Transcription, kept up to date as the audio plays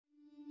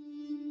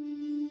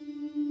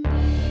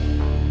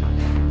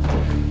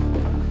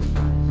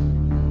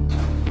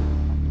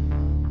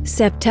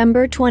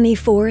September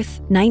 24th,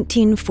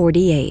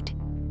 1948,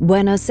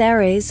 Buenos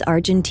Aires,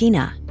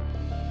 Argentina.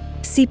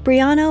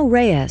 Cipriano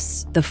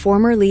Reyes, the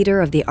former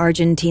leader of the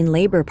Argentine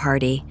Labor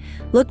Party,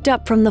 looked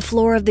up from the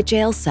floor of the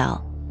jail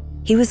cell.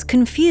 He was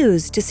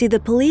confused to see the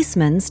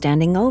policeman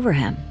standing over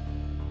him.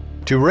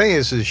 To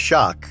Reyes'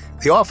 shock,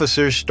 the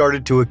officers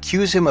started to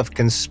accuse him of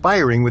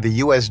conspiring with a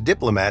U.S.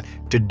 diplomat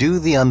to do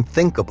the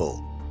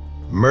unthinkable: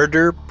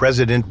 murder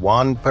President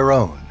Juan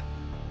Perón.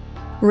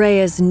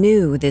 Reyes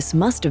knew this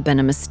must have been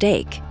a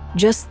mistake.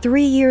 Just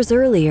 3 years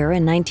earlier,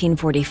 in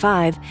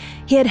 1945,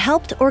 he had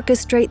helped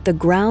orchestrate the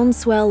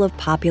groundswell of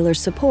popular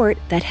support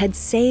that had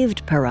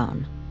saved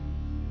Perón.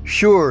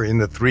 Sure, in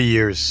the 3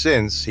 years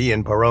since, he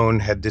and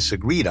Perón had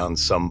disagreed on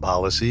some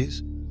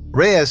policies.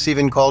 Reyes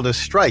even called a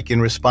strike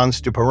in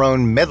response to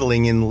Perón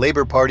meddling in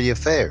Labor Party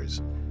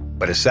affairs.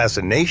 But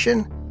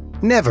assassination?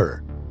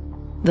 Never.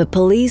 The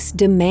police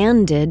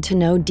demanded to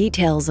know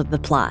details of the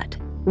plot.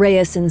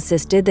 Reyes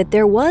insisted that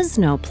there was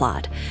no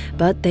plot,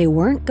 but they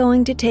weren't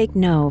going to take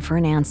no for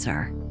an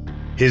answer.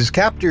 His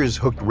captors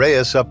hooked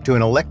Reyes up to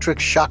an electric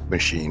shock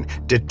machine,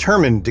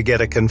 determined to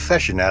get a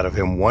confession out of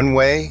him one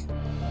way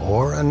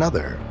or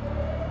another.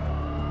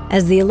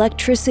 As the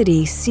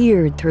electricity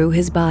seared through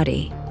his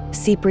body,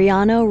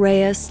 Cipriano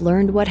Reyes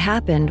learned what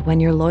happened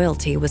when your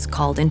loyalty was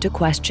called into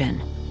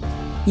question.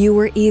 You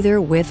were either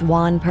with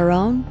Juan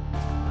Perón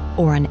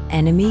or an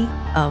enemy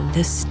of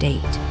the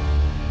state.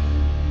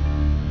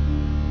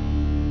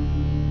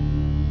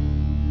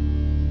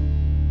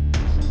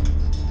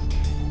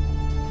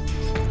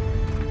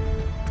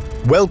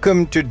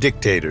 Welcome to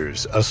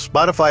Dictators, a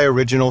Spotify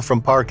original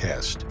from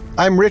Parcast.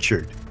 I'm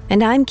Richard.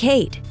 And I'm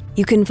Kate.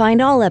 You can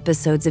find all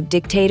episodes of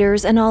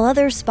Dictators and all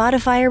other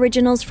Spotify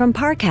originals from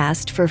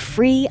Parcast for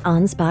free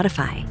on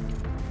Spotify.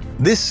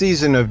 This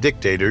season of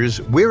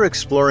Dictators, we're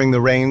exploring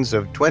the reigns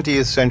of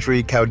 20th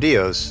century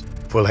caudillos,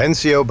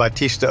 Fulgencio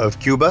Batista of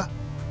Cuba,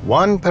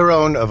 Juan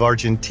Perón of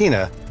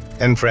Argentina,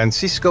 and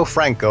Francisco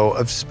Franco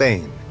of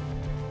Spain.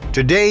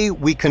 Today,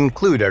 we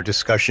conclude our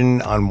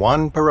discussion on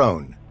Juan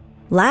Perón.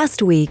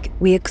 Last week,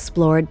 we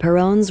explored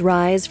Perón's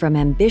rise from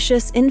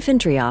ambitious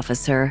infantry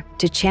officer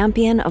to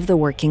champion of the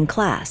working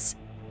class,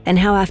 and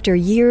how after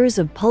years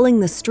of pulling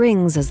the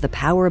strings as the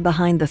power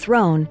behind the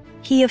throne,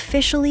 he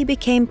officially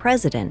became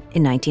president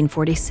in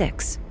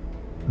 1946.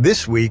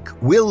 This week,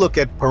 we'll look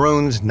at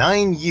Perón's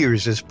 9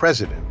 years as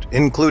president,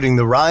 including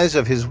the rise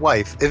of his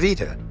wife,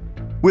 Evita.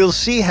 We'll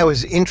see how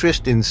his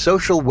interest in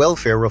social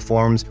welfare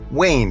reforms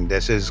waned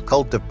as his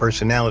cult of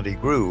personality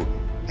grew,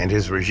 and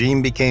his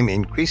regime became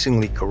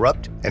increasingly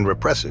corrupt and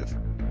repressive.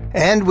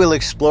 And we'll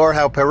explore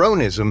how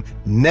Peronism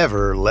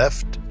never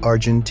left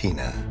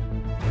Argentina.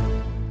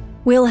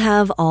 We'll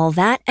have all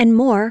that and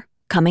more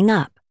coming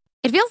up.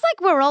 It feels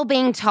like we're all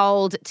being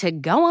told to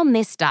go on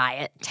this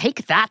diet,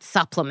 take that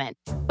supplement.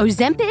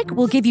 Ozempic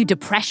will give you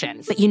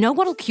depression, but you know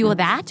what'll cure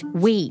that?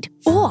 Weed.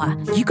 Or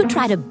you could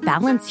try to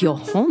balance your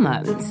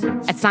hormones.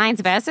 At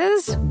Science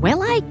Versus, we're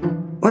like,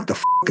 what the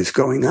is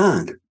going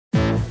on?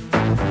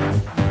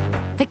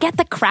 Forget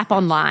the crap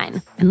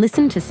online and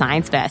listen to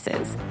Science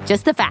Versus.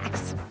 Just the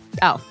facts.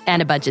 Oh,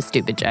 and a bunch of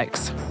stupid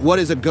jokes. What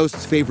is a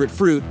ghost's favorite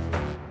fruit?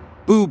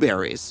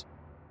 Blueberries.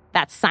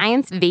 That's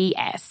Science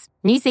VS.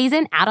 New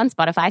season out on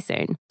Spotify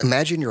soon.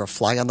 Imagine you're a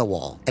fly on the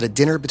wall at a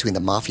dinner between the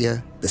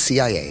mafia, the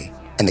CIA,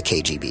 and the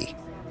KGB.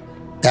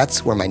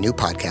 That's where my new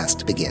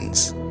podcast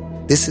begins.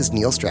 This is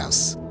Neil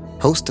Strauss,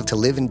 host of To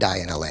Live and Die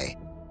in LA.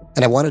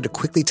 And I wanted to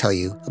quickly tell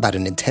you about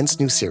an intense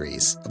new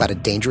series about a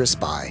dangerous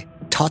spy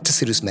taught to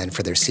seduce men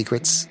for their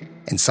secrets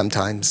and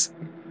sometimes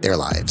their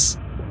lives.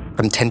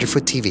 From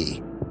Tenderfoot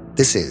TV,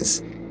 this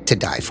is To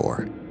Die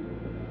For.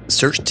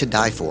 Search To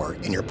Die For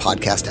in your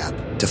podcast app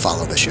to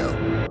follow the show.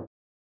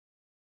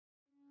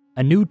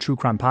 A new true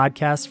crime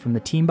podcast from the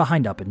team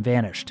behind Up and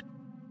Vanished.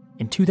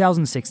 In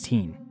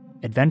 2016,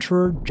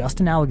 adventurer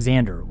Justin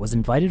Alexander was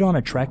invited on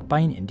a trek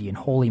by an Indian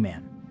holy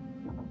man.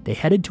 They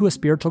headed to a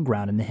spiritual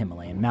ground in the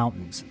Himalayan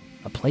mountains,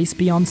 a place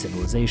beyond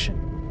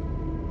civilization.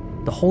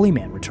 The holy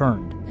man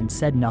returned and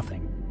said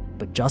nothing,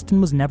 but Justin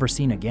was never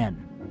seen again.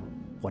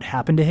 What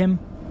happened to him?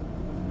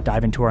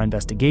 Dive into our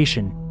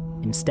investigation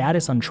in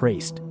Status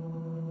Untraced.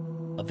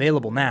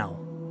 Available now.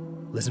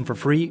 Listen for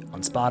free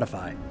on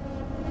Spotify.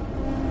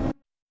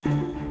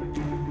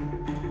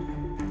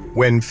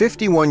 When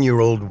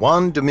 51-year-old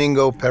Juan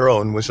Domingo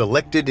Perón was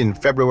elected in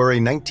February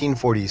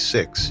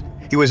 1946,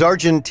 he was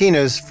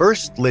Argentina's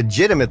first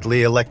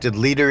legitimately elected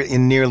leader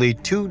in nearly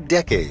 2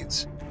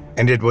 decades.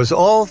 And it was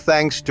all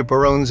thanks to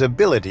Perón's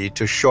ability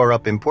to shore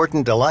up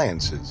important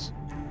alliances.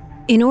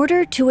 In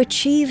order to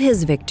achieve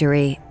his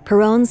victory,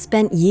 Perón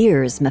spent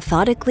years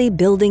methodically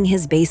building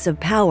his base of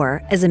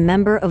power as a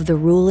member of the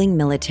ruling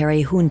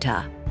military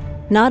junta.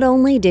 Not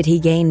only did he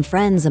gain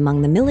friends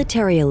among the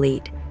military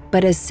elite,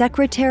 but as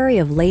Secretary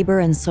of Labor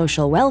and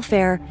Social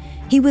Welfare,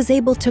 he was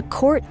able to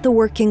court the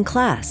working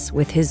class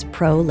with his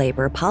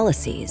pro-labor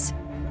policies.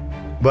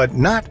 But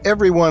not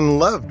everyone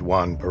loved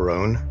Juan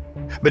Perón.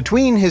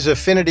 Between his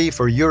affinity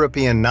for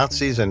European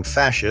Nazis and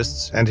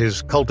fascists and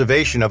his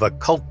cultivation of a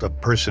cult of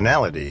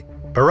personality,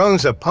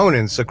 Perón's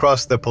opponents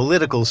across the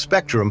political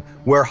spectrum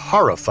were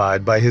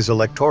horrified by his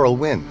electoral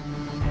win.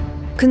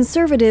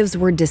 Conservatives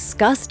were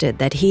disgusted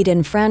that he'd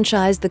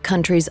enfranchised the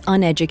country's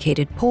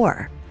uneducated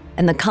poor,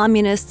 and the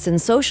communists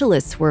and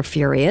socialists were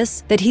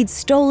furious that he'd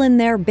stolen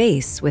their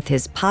base with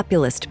his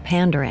populist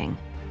pandering.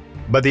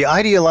 But the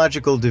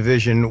ideological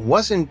division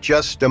wasn't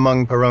just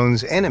among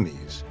Perón's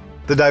enemies.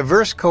 The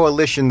diverse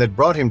coalition that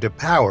brought him to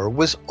power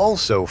was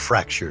also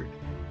fractured,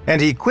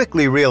 and he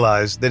quickly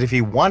realized that if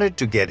he wanted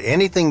to get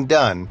anything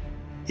done,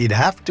 he'd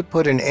have to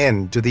put an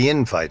end to the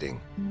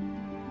infighting.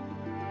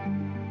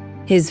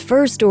 His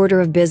first order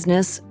of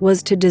business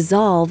was to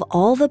dissolve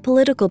all the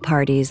political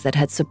parties that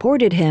had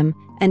supported him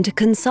and to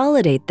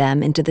consolidate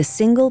them into the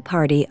single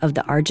party of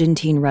the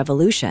Argentine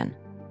Revolution,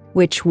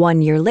 which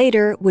 1 year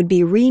later would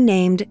be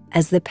renamed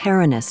as the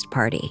Peronist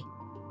Party.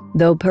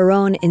 Though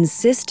Perón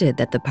insisted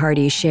that the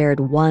party shared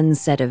one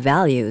set of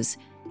values,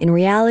 in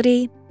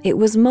reality, it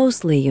was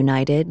mostly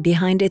united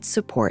behind its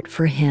support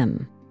for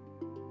him.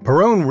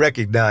 Perón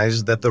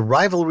recognized that the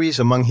rivalries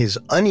among his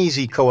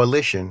uneasy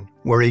coalition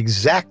were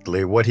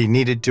exactly what he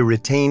needed to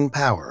retain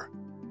power.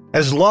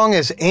 As long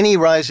as any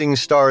rising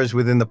stars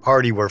within the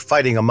party were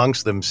fighting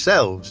amongst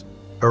themselves,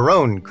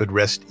 Perón could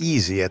rest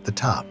easy at the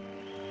top.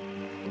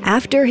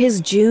 After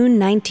his June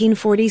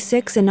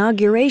 1946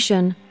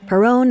 inauguration,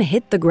 Perón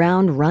hit the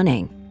ground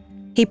running.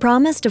 He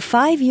promised a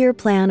 5-year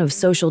plan of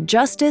social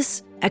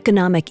justice,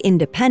 economic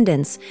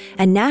independence,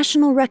 and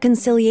national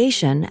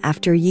reconciliation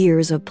after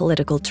years of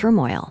political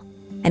turmoil.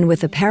 And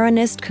with a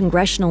Peronist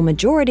congressional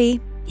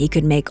majority, he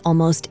could make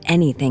almost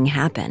anything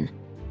happen.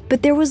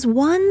 But there was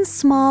one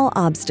small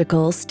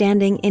obstacle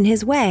standing in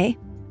his way: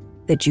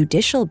 the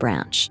judicial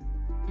branch.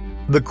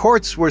 The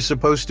courts were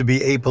supposed to be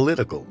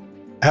apolitical.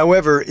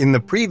 However, in the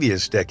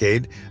previous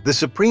decade, the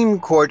Supreme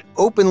Court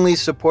openly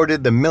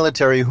supported the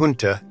military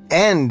junta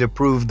and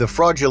approved the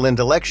fraudulent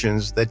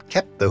elections that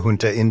kept the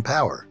junta in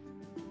power.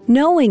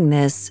 Knowing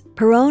this,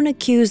 Perón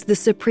accused the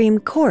Supreme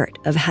Court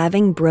of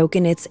having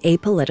broken its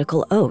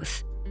apolitical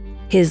oath.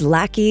 His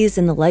lackeys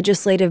in the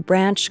legislative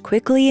branch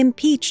quickly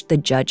impeached the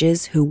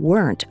judges who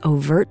weren't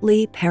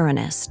overtly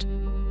Peronist.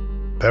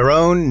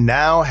 Perón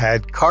now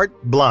had carte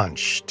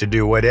blanche to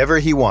do whatever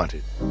he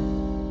wanted.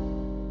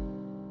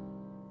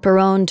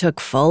 Perón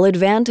took full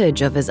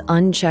advantage of his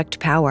unchecked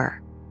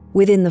power.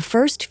 Within the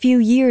first few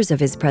years of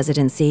his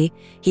presidency,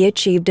 he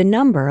achieved a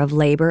number of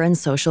labor and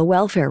social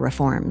welfare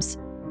reforms.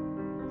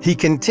 He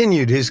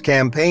continued his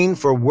campaign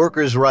for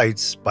workers'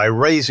 rights by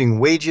raising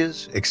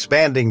wages,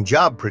 expanding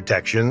job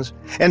protections,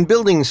 and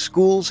building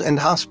schools and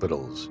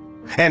hospitals.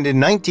 And in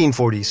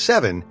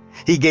 1947,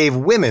 he gave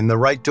women the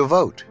right to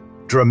vote,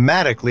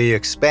 dramatically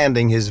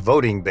expanding his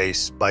voting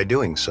base by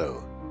doing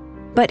so.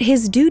 But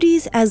his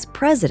duties as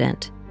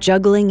president,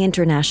 juggling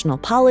international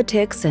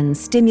politics and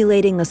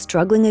stimulating a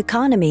struggling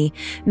economy,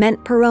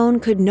 meant Perón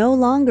could no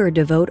longer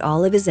devote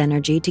all of his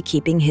energy to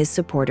keeping his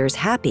supporters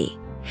happy.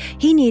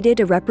 He needed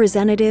a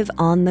representative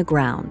on the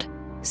ground.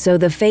 So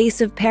the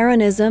face of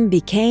Peronism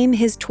became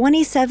his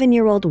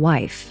 27-year-old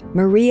wife,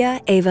 Maria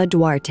Eva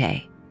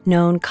Duarte,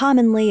 known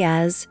commonly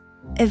as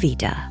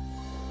Evita.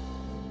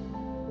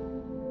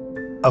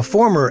 A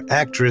former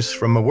actress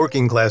from a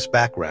working-class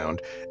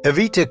background,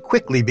 Evita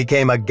quickly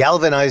became a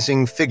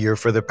galvanizing figure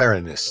for the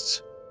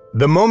Peronists.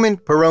 The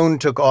moment Perón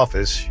took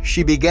office,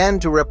 she began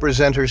to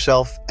represent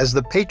herself as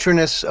the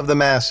patroness of the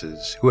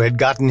masses who had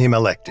gotten him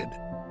elected.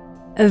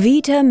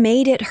 Evita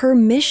made it her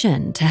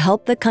mission to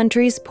help the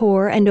country's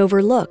poor and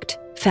overlooked,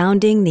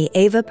 founding the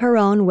Eva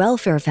Perón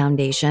Welfare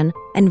Foundation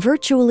and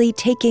virtually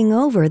taking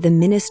over the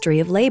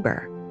Ministry of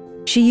Labor.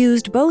 She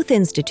used both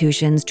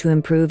institutions to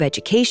improve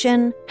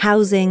education,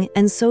 housing,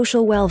 and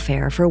social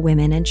welfare for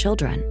women and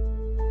children.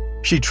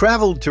 She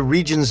traveled to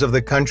regions of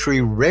the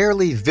country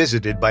rarely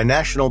visited by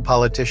national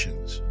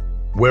politicians.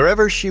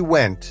 Wherever she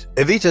went,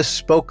 Evita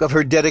spoke of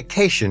her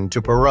dedication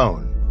to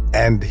Perón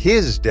and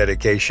his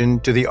dedication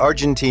to the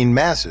Argentine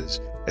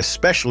masses,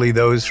 especially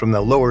those from the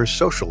lower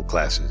social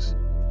classes.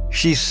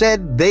 She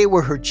said they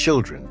were her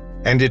children,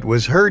 and it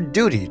was her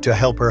duty to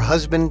help her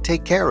husband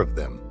take care of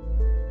them.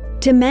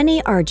 To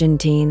many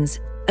Argentines,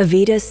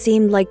 Evita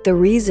seemed like the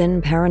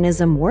reason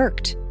Peronism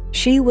worked.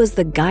 She was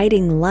the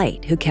guiding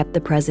light who kept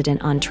the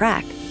president on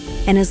track.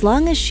 And as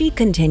long as she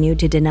continued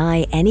to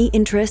deny any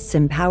interests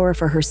in power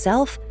for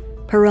herself,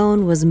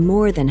 Perón was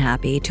more than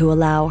happy to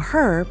allow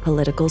her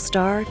political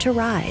star to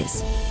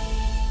rise.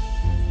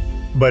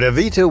 But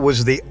Evita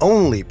was the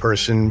only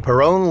person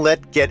Perón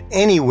let get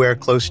anywhere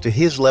close to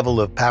his level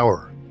of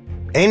power.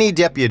 Any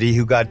deputy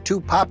who got too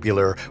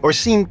popular or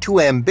seemed too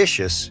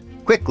ambitious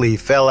quickly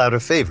fell out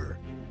of favor.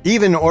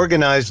 Even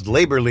organized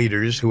labor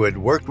leaders who had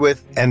worked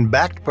with and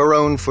backed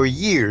Perón for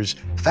years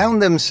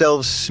found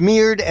themselves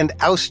smeared and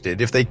ousted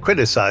if they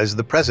criticized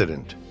the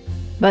president.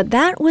 But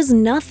that was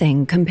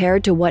nothing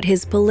compared to what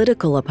his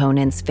political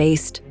opponents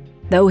faced.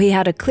 Though he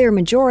had a clear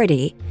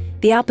majority,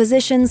 the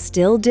opposition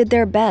still did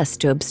their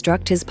best to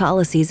obstruct his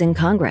policies in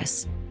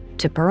Congress.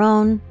 To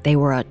Perón, they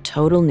were a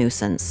total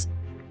nuisance.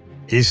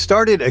 He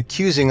started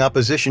accusing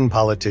opposition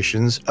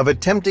politicians of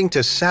attempting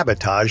to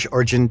sabotage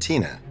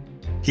Argentina.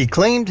 He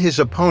claimed his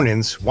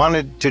opponents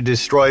wanted to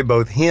destroy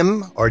both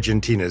him,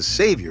 Argentina's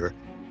savior,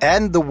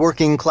 and the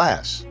working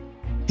class.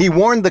 He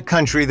warned the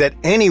country that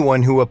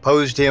anyone who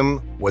opposed him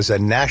was a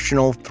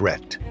national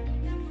threat.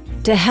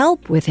 To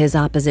help with his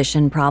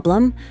opposition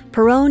problem,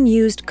 Perón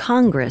used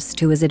Congress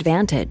to his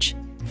advantage.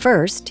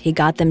 First, he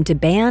got them to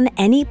ban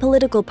any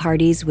political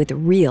parties with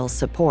real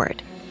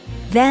support.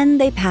 Then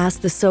they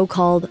passed the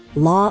so-called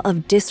Law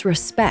of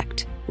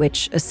Disrespect,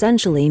 which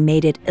essentially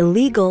made it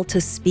illegal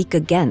to speak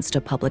against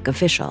a public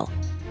official.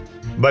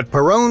 But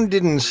Perón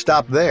didn't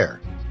stop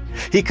there.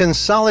 He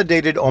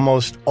consolidated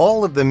almost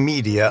all of the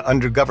media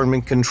under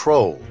government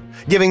control,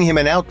 giving him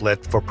an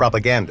outlet for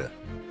propaganda.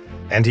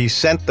 And he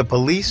sent the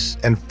police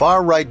and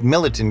far-right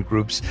militant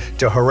groups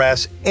to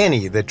harass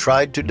any that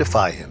tried to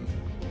defy him.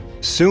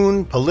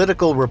 Soon,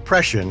 political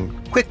repression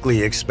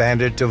quickly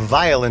expanded to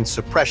violent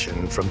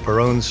suppression from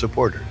Perón's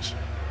supporters.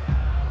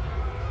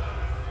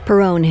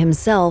 Perón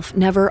himself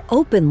never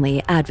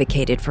openly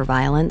advocated for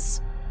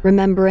violence.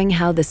 Remembering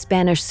how the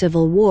Spanish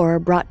Civil War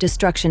brought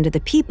destruction to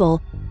the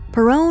people,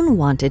 Perón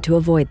wanted to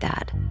avoid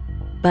that.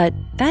 But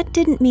that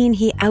didn't mean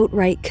he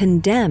outright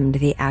condemned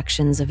the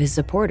actions of his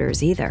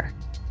supporters either.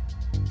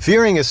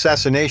 Fearing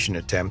assassination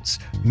attempts,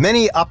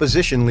 many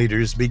opposition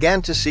leaders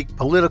began to seek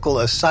political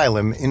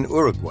asylum in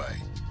Uruguay.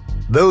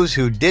 Those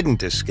who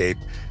didn't escape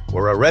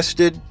were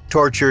arrested,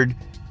 tortured,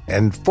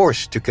 and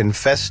forced to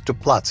confess to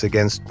plots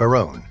against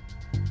Perón.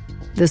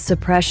 The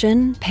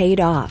suppression paid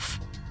off.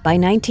 By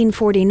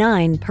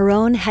 1949,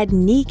 Perón had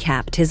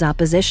kneecapped his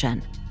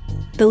opposition.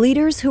 The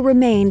leaders who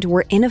remained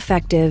were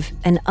ineffective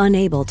and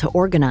unable to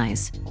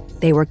organize.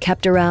 They were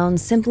kept around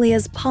simply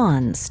as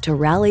pawns to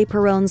rally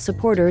Perón's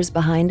supporters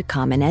behind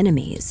common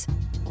enemies.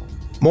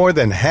 More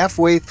than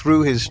halfway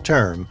through his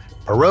term,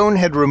 Perón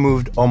had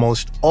removed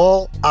almost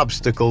all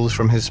obstacles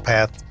from his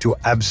path to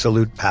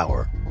absolute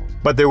power.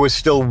 But there was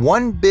still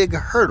one big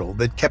hurdle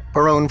that kept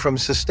Perón from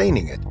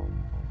sustaining it.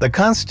 The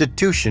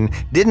Constitution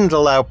didn't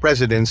allow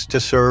presidents to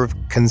serve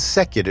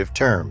consecutive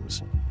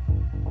terms.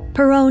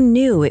 Perón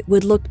knew it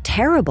would look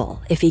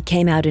terrible if he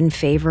came out in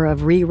favor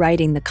of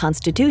rewriting the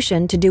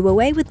Constitution to do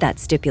away with that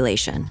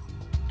stipulation.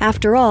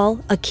 After all,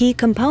 a key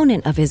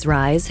component of his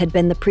rise had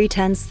been the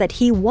pretense that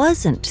he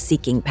wasn't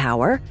seeking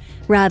power.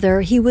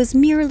 Rather, he was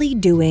merely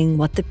doing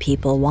what the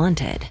people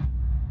wanted.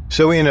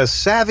 So in a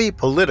savvy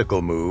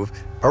political move,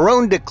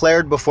 Perón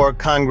declared before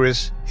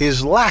Congress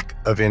his lack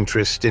of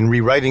interest in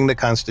rewriting the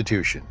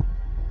Constitution.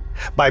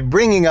 By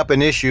bringing up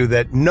an issue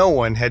that no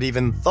one had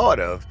even thought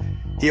of,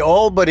 he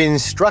all but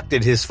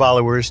instructed his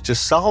followers to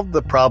solve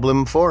the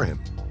problem for him.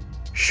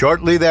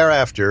 Shortly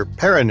thereafter,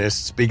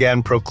 Peronists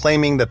began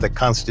proclaiming that the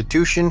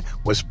Constitution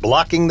was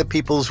blocking the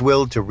people's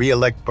will to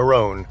re-elect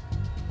Perón,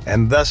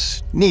 and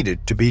thus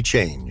needed to be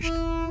changed.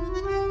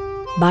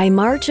 By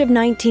March of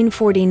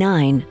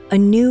 1949, a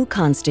new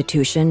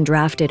constitution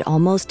drafted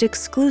almost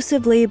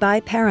exclusively by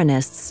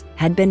Peronists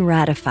had been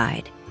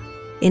ratified.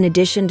 In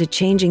addition to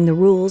changing the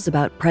rules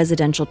about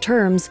presidential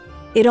terms,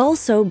 it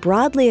also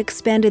broadly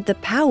expanded the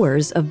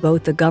powers of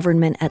both the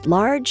government at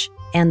large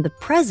and the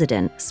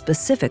president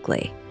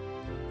specifically.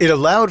 It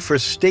allowed for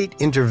state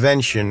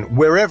intervention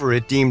wherever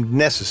it deemed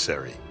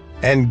necessary,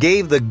 and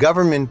gave the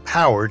government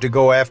power to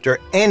go after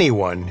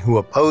anyone who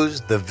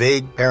opposed the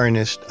vague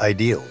Peronist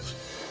ideals.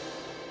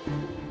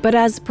 But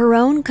as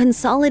Perón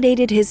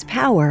consolidated his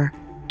power,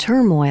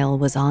 turmoil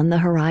was on the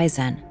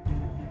horizon.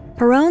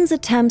 Perón's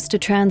attempts to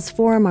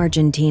transform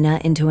Argentina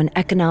into an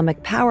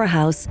economic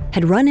powerhouse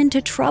had run into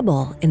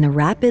trouble in the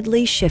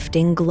rapidly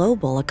shifting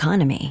global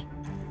economy.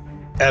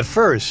 At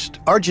first,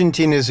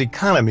 Argentina's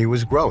economy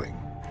was growing.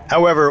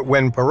 However,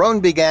 when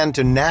Perón began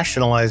to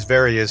nationalize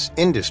various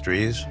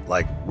industries,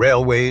 like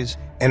railways,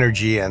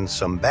 energy, and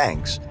some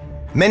banks,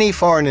 many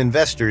foreign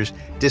investors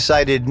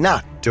decided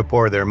not to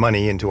pour their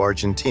money into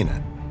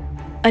Argentina.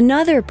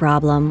 Another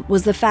problem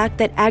was the fact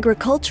that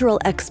agricultural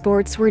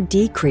exports were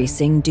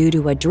decreasing due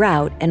to a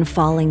drought and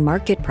falling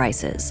market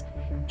prices,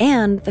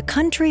 and the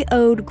country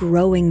owed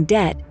growing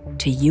debt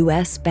to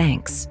U.S.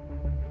 banks.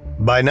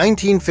 By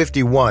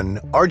 1951,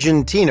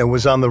 Argentina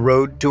was on the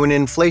road to an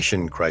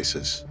inflation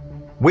crisis.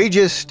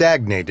 Wages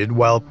stagnated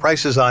while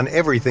prices on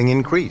everything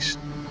increased.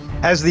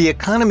 As the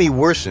economy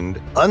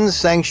worsened,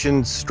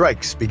 unsanctioned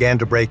strikes began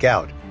to break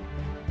out,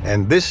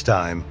 and this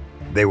time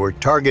they were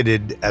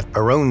targeted at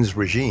Perón's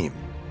regime.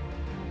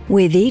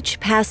 With each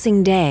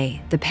passing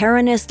day, the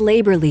Peronist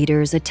labor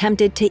leaders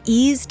attempted to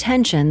ease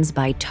tensions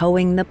by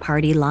towing the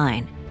party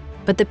line.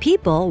 But the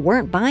people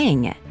weren't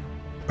buying it.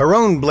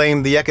 Perón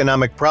blamed the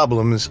economic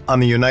problems on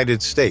the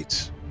United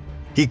States.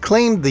 He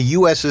claimed the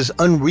U.S.'s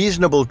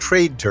unreasonable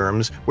trade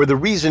terms were the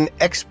reason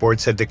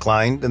exports had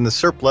declined and the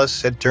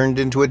surplus had turned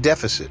into a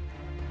deficit.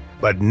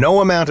 But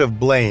no amount of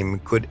blame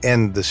could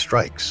end the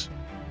strikes.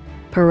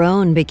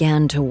 Perón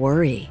began to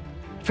worry.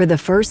 For the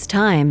first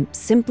time,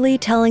 simply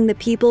telling the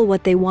people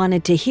what they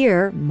wanted to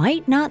hear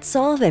might not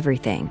solve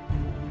everything.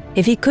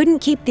 If he couldn't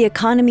keep the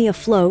economy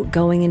afloat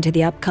going into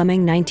the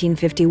upcoming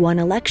 1951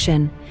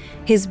 election,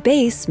 his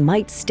base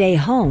might stay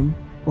home,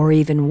 or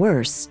even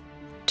worse,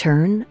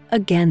 turn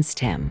against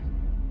him.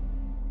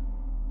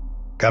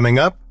 Coming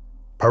up,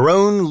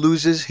 Perón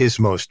loses his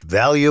most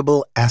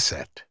valuable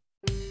asset.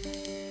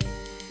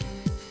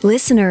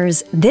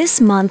 Listeners,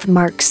 this month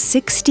marks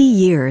 60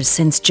 years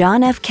since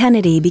John F.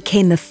 Kennedy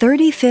became the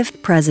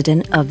 35th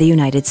President of the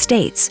United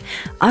States,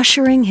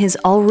 ushering his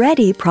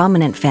already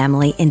prominent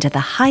family into the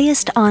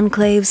highest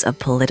enclaves of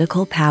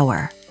political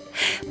power.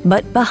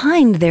 But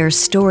behind their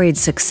storied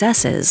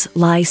successes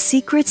lie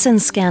secrets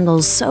and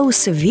scandals so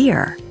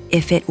severe,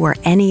 if it were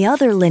any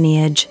other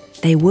lineage,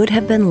 they would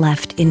have been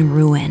left in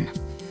ruin.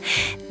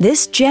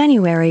 This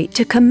January,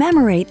 to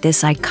commemorate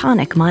this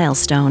iconic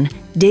milestone,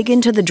 dig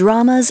into the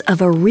dramas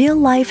of a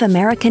real-life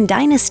American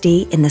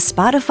dynasty in the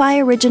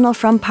Spotify original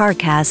from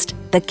Parcast,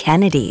 The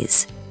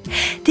Kennedys.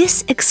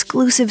 This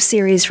exclusive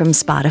series from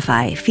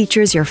Spotify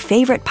features your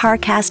favorite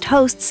Parcast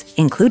hosts,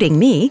 including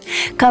me,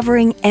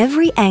 covering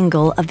every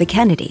angle of the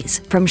Kennedys,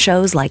 from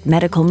shows like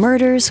Medical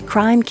Murders,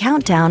 Crime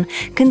Countdown,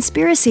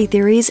 Conspiracy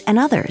Theories, and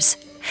others.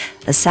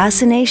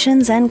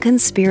 Assassinations and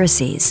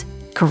conspiracies,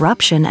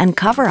 corruption and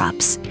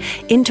cover-ups,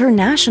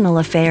 international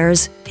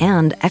affairs,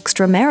 and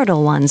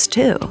extramarital ones,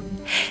 too.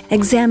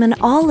 Examine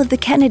all of the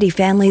Kennedy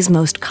family's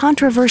most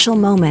controversial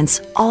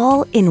moments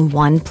all in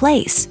one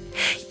place.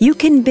 You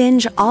can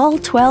binge all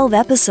 12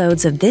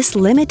 episodes of this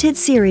limited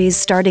series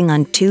starting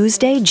on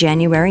Tuesday,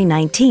 January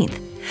 19th.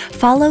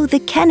 Follow the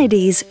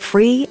Kennedys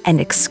free and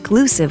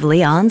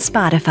exclusively on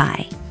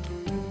Spotify.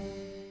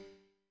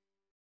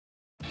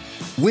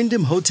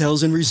 Wyndham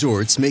Hotels and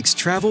Resorts makes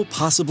travel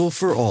possible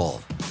for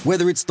all.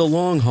 Whether it's the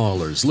long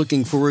haulers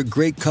looking for a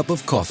great cup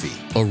of coffee,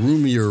 a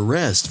roomier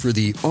rest for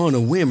the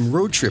on-a-whim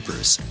road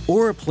trippers,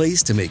 or a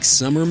place to make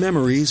summer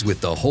memories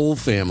with the whole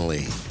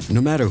family. No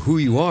matter who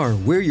you are,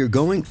 where you're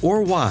going,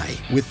 or why,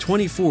 with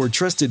 24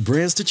 trusted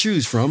brands to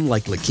choose from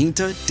like La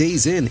Quinta,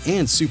 Days Inn,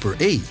 and Super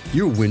 8,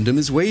 your Wyndham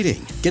is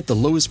waiting. Get the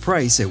lowest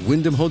price at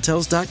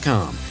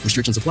WyndhamHotels.com.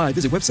 Restrictions apply.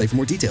 Visit website for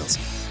more details.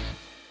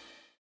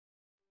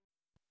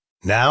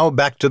 Now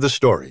back to the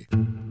story.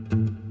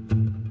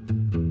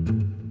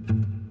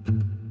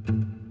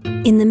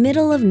 In the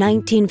middle of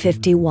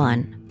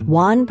 1951,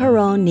 Juan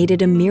Perón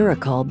needed a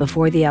miracle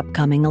before the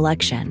upcoming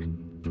election.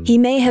 He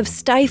may have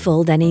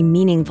stifled any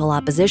meaningful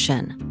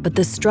opposition, but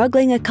the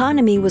struggling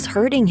economy was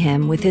hurting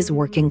him with his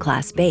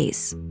working-class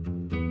base.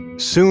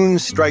 Soon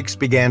strikes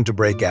began to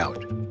break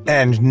out,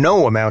 and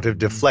no amount of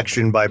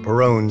deflection by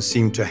Perón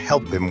seemed to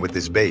help him with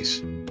his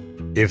base.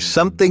 If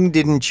something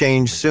didn't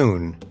change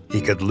soon,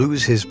 he could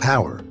lose his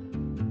power.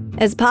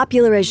 As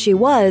popular as she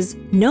was,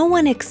 no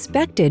one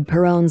expected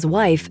Perón's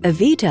wife,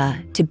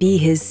 Evita, to be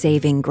his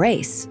saving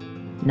grace.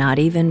 Not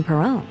even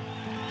Perón.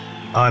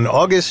 On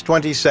August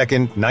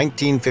 22,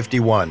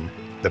 1951,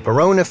 the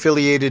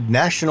Perón-affiliated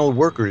National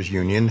Workers'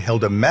 Union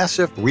held a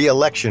massive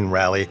re-election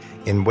rally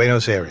in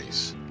Buenos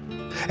Aires.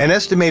 An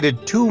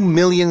estimated 2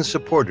 million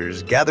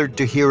supporters gathered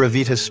to hear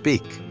Evita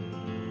speak.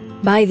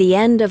 By the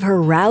end of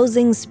her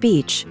rousing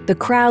speech, the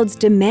crowds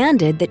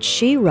demanded that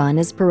she run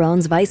as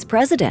Perón's vice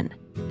president.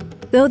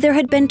 Though there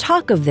had been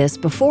talk of this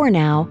before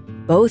now,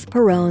 both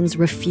Peróns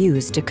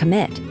refused to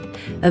commit.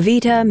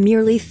 Evita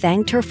merely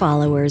thanked her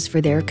followers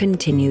for their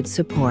continued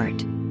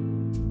support.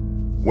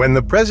 When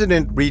the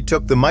president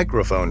retook the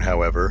microphone,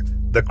 however,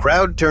 the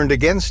crowd turned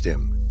against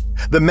him.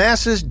 The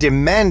masses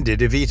demanded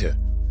Evita,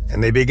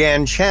 and they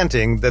began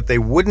chanting that they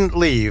wouldn't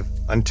leave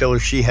until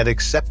she had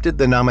accepted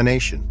the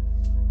nomination.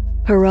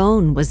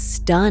 Perón was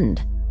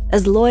stunned.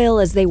 As loyal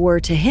as they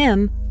were to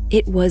him,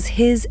 it was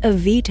his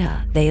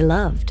Evita they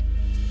loved.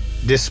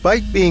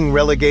 Despite being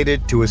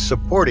relegated to a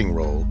supporting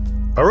role,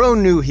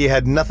 Perón knew he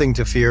had nothing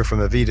to fear from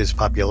Evita's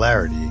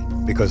popularity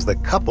because the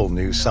couple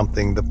knew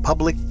something the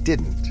public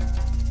didn't.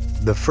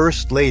 The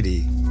First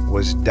Lady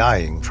was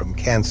dying from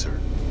cancer.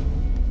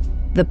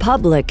 The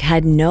public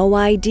had no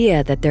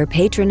idea that their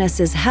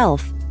patroness's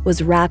health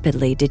was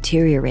rapidly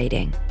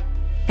deteriorating.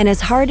 And as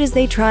hard as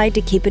they tried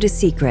to keep it a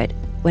secret,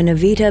 when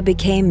Evita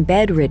became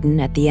bedridden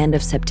at the end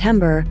of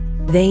September,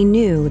 they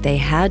knew they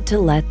had to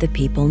let the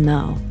people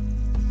know.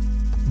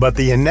 But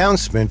the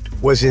announcement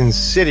was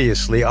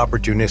insidiously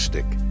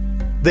opportunistic.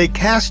 They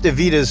cast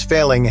Evita's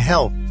failing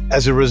health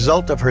as a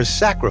result of her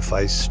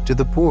sacrifice to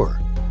the poor.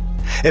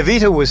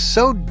 Evita was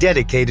so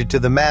dedicated to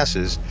the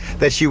masses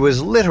that she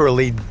was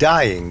literally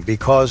dying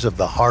because of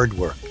the hard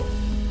work.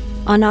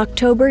 On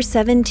October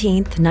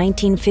 17,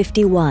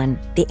 1951,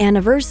 the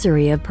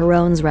anniversary of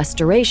Perón's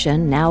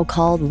restoration, now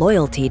called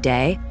Loyalty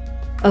Day,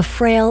 a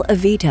frail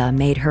Evita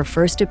made her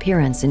first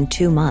appearance in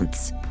 2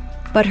 months.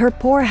 But her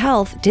poor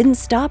health didn't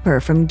stop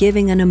her from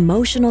giving an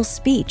emotional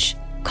speech,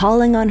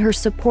 calling on her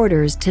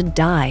supporters to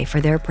die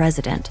for their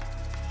president.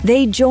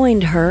 They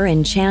joined her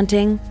in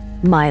chanting,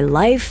 "My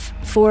life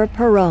for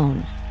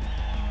Perón."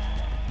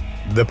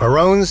 The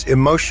Perón's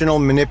emotional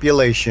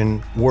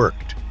manipulation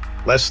worked.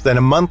 Less than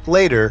a month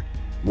later,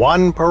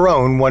 Juan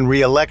Perón won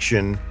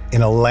re-election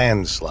in a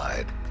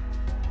landslide.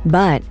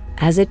 But,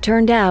 as it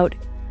turned out,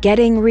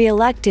 Getting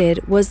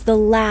re-elected was the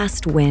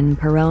last win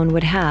Perón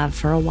would have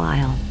for a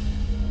while.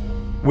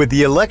 With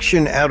the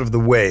election out of the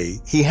way,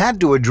 he had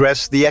to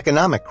address the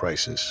economic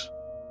crisis.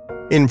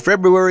 In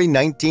February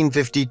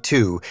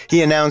 1952,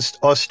 he announced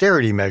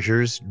austerity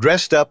measures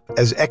dressed up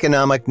as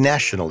economic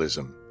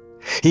nationalism.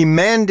 He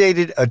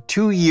mandated a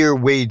 2-year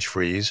wage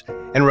freeze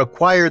and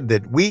required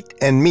that wheat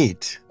and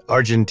meat,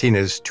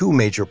 Argentina's 2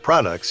 major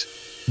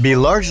products, be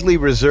largely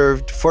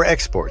reserved for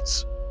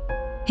exports.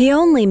 He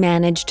only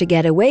managed to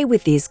get away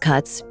with these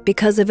cuts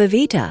because of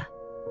Evita.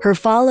 Her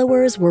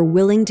followers were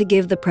willing to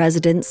give the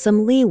president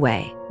some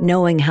leeway,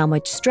 knowing how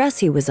much stress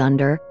he was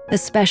under,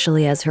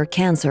 especially as her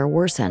cancer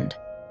worsened.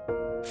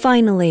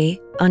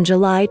 Finally, on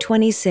July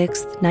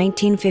 26,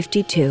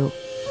 1952,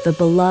 the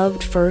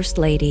beloved First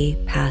Lady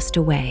passed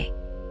away.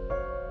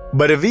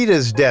 But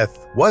Evita's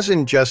death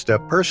wasn't just a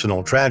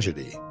personal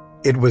tragedy.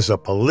 It was a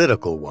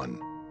political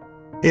one.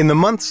 In the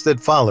months that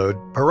followed,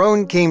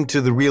 Perón came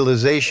to the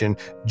realization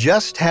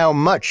just how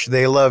much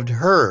they loved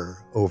her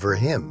over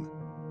him.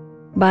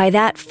 By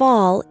that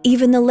fall,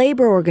 even the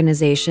labor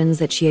organizations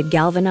that she had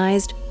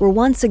galvanized were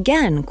once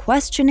again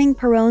questioning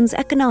Perón's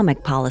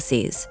economic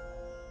policies.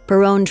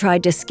 Perón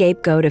tried to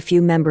scapegoat a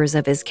few members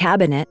of his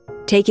cabinet,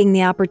 taking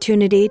the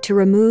opportunity to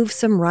remove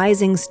some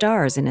rising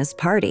stars in his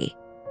party.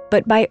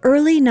 But by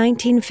early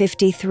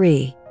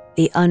 1953,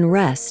 the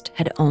unrest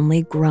had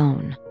only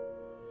grown.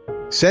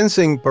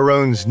 Sensing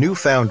Perón's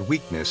newfound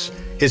weakness,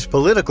 his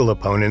political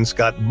opponents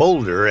got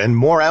bolder and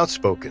more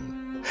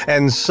outspoken,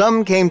 and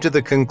some came to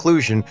the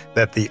conclusion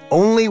that the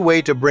only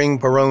way to bring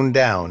Perón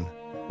down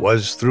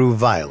was through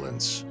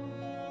violence.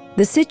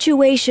 The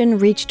situation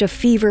reached a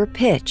fever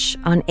pitch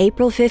on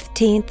April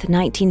 15,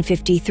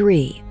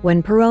 1953,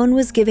 when Perón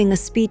was giving a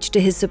speech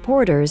to his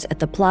supporters at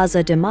the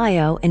Plaza de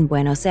Mayo in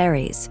Buenos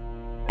Aires.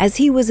 As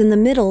he was in the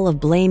middle of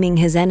blaming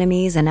his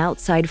enemies and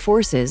outside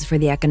forces for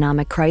the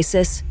economic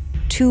crisis,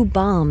 2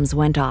 bombs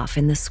went off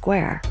in the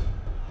square.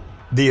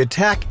 The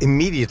attack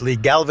immediately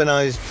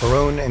galvanized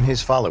Perón and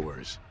his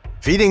followers.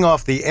 Feeding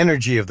off the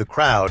energy of the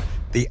crowd,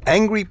 the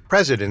angry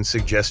president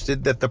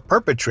suggested that the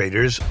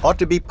perpetrators ought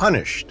to be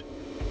punished.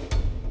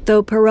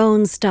 Though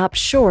Perón stopped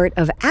short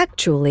of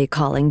actually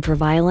calling for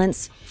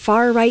violence,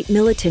 far-right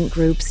militant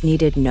groups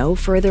needed no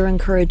further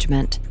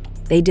encouragement.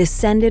 They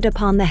descended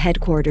upon the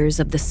headquarters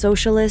of the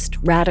Socialist,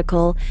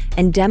 Radical,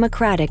 and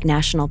Democratic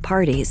national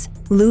parties,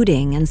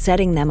 looting and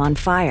setting them on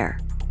fire.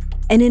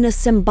 And in a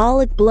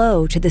symbolic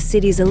blow to the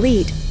city's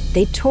elite,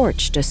 they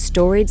torched a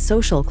storied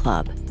social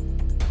club.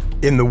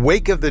 In the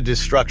wake of the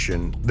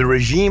destruction, the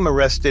regime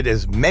arrested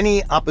as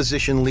many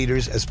opposition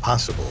leaders as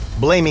possible,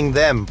 blaming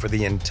them for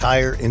the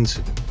entire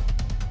incident.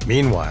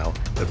 Meanwhile,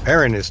 the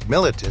Peronist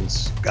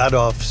militants got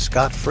off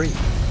scot-free.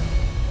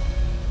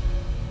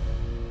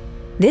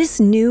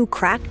 This new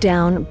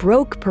crackdown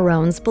broke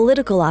Perón's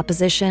political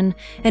opposition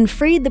and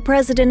freed the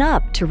president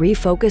up to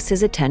refocus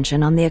his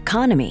attention on the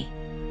economy.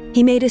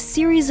 He made a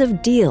series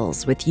of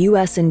deals with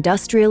U.S.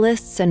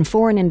 industrialists and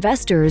foreign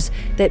investors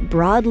that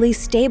broadly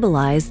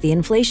stabilized the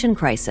inflation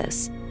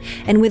crisis.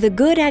 And with a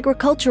good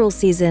agricultural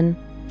season,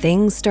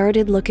 things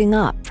started looking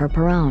up for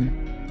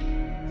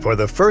Perón. For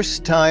the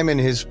first time in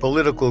his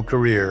political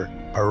career,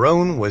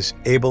 Perón was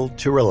able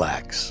to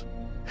relax.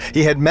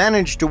 He had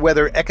managed to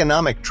weather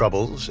economic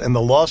troubles and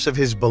the loss of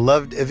his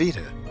beloved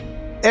Evita.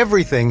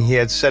 Everything he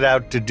had set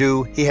out to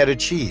do, he had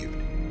achieved.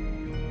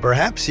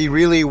 Perhaps he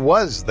really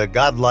was the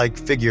godlike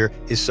figure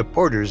his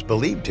supporters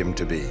believed him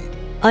to be.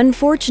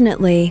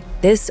 Unfortunately,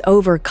 this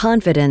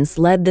overconfidence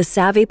led the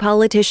savvy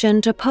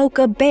politician to poke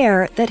a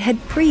bear that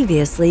had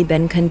previously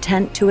been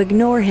content to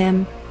ignore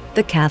him: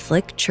 the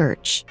Catholic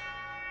Church.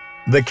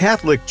 The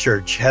Catholic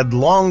Church had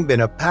long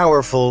been a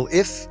powerful,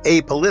 if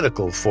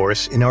apolitical,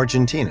 force in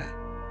Argentina.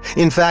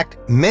 In fact,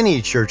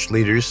 many church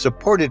leaders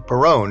supported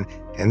Perón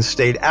and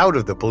stayed out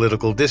of the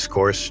political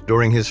discourse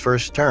during his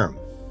first term.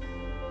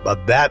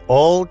 But that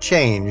all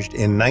changed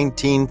in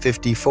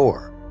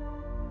 1954.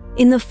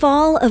 In the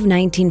fall of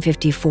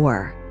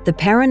 1954, the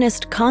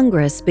Peronist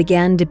Congress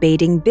began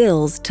debating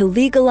bills to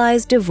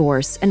legalize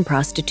divorce and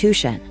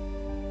prostitution.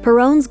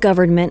 Perón's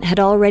government had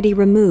already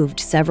removed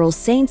several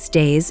saints'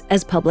 days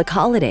as public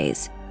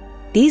holidays.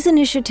 These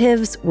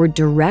initiatives were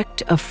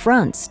direct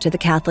affronts to the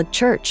Catholic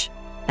Church,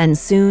 and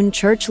soon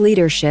church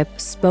leadership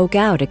spoke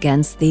out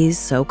against these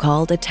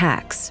so-called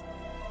attacks.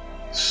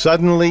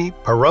 Suddenly,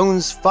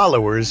 Perón's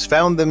followers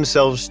found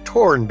themselves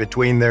torn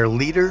between their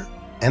leader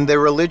and their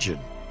religion.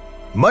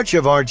 Much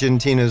of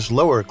Argentina's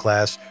lower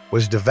class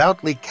was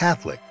devoutly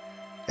Catholic,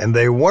 and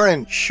they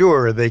weren't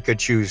sure they could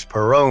choose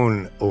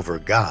Perón over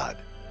God.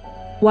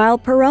 While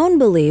Perón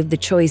believed the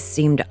choice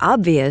seemed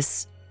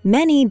obvious,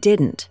 many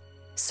didn't.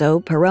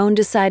 So Perón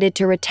decided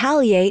to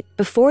retaliate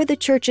before the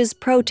church's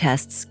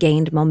protests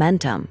gained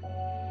momentum.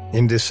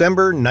 In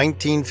December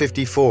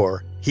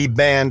 1954, he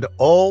banned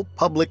all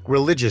public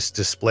religious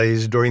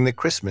displays during the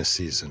Christmas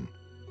season.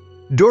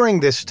 During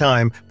this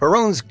time,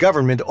 Perón's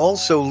government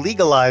also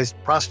legalized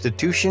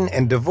prostitution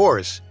and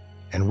divorce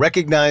and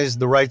recognized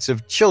the rights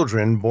of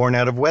children born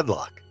out of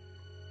wedlock.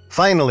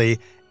 Finally,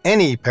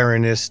 any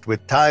Peronist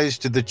with ties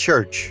to the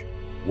church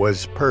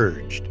was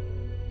purged.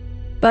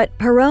 But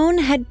Perón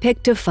had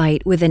picked a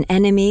fight with an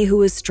enemy who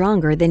was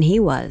stronger than he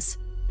was.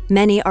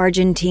 Many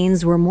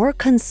Argentines were more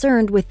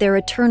concerned with their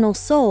eternal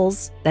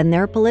souls than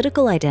their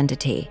political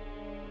identity.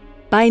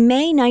 By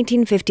May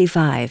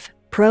 1955,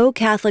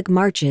 pro-Catholic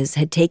marches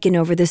had taken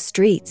over the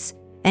streets,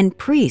 and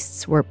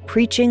priests were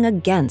preaching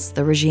against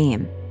the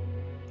regime.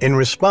 In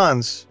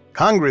response,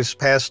 Congress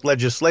passed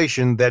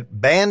legislation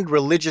that banned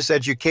religious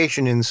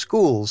education in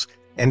schools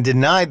and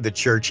denied the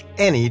church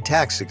any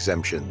tax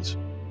exemptions.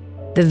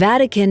 The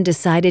Vatican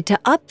decided to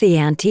up the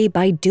ante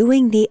by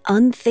doing the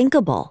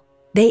unthinkable.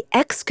 They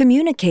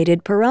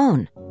excommunicated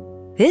Perón.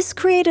 This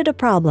created a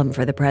problem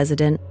for the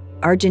president.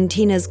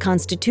 Argentina's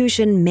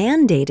constitution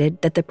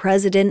mandated that the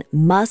president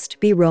must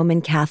be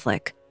Roman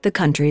Catholic, the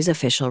country's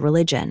official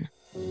religion.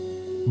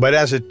 But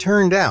as it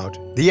turned out,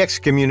 the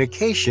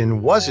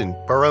excommunication wasn't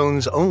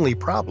Perón's only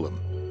problem.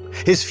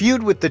 His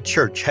feud with the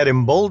church had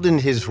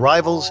emboldened his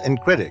rivals and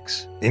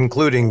critics,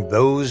 including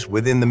those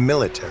within the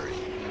military.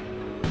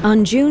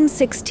 On June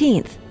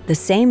 16th, the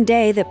same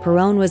day that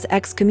Perón was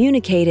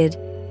excommunicated,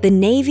 the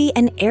Navy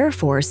and Air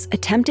Force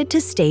attempted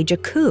to stage a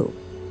coup.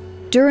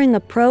 During a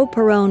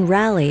pro-Perón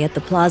rally at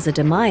the Plaza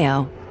de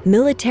Mayo,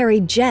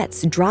 military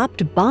jets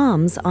dropped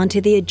bombs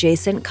onto the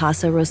adjacent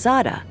Casa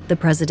Rosada, the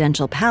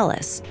presidential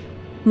palace.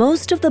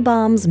 Most of the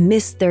bombs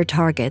missed their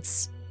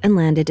targets and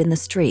landed in the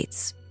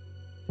streets.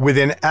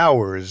 Within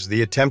hours,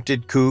 the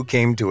attempted coup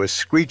came to a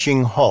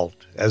screeching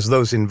halt as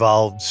those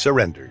involved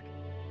surrendered.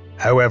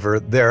 However,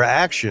 their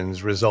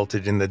actions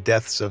resulted in the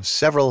deaths of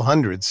several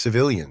hundred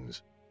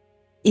civilians.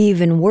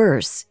 Even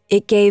worse,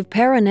 it gave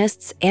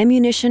Peronists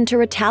ammunition to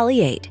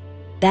retaliate.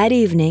 That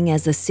evening,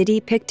 as the city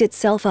picked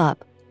itself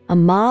up, a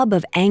mob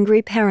of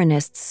angry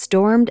Peronists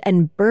stormed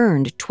and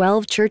burned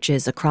 12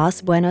 churches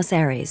across Buenos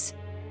Aires.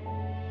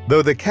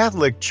 Though the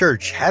Catholic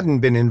Church hadn't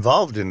been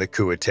involved in the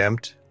coup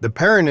attempt, the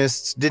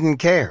Peronists didn't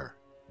care.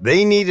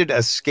 They needed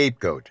a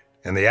scapegoat,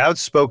 and the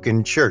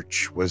outspoken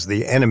church was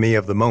the enemy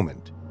of the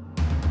moment.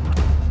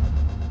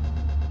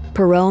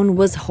 Perón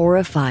was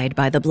horrified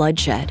by the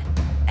bloodshed.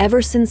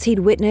 Ever since he'd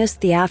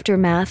witnessed the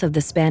aftermath of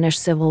the Spanish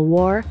Civil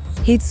War,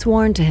 he'd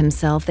sworn to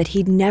himself that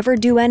he'd never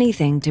do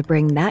anything to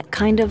bring that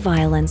kind of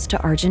violence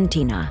to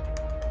Argentina.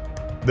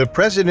 The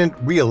president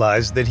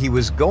realized that he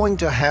was going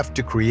to have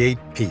to create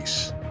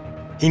peace.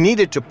 He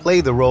needed to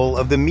play the role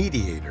of the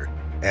mediator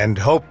and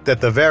hoped that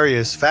the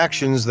various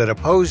factions that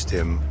opposed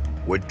him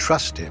would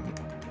trust him.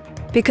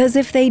 Because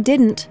if they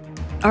didn't,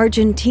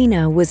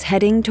 Argentina was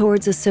heading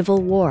towards a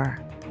civil war,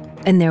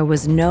 and there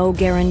was no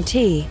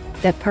guarantee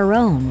that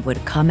Perón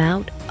would come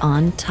out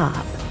on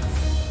top.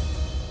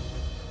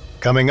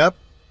 Coming up,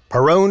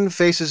 Perón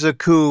faces a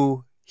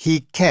coup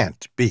he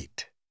can't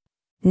beat.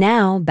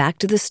 Now, back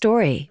to the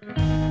story.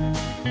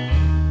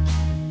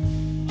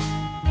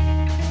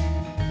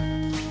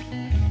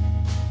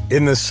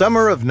 In the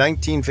summer of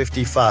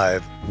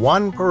 1955,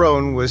 Juan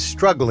Perón was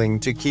struggling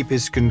to keep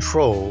his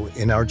control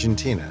in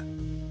Argentina.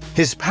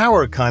 His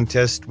power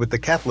contest with the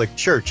Catholic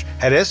Church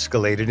had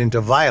escalated into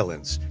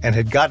violence and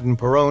had gotten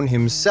Perón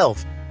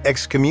himself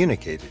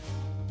excommunicated.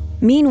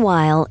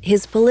 Meanwhile,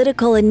 his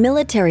political and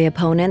military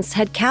opponents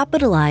had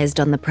capitalized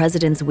on the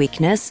president's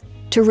weakness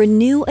to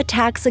renew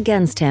attacks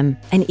against him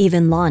and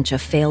even launch a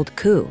failed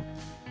coup.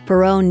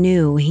 Perón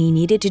knew he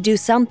needed to do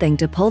something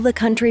to pull the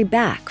country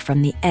back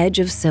from the edge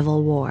of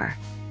civil war.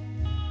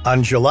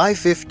 On July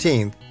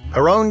 15th,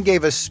 Perón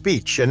gave a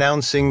speech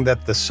announcing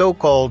that the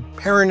so-called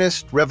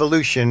Peronist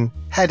Revolution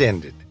had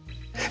ended.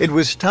 It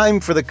was time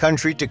for the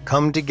country to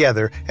come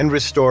together and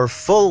restore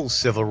full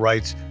civil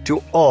rights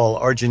to all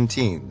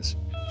Argentines.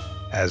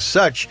 As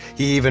such,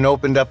 he even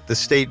opened up the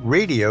state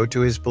radio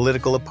to his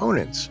political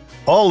opponents,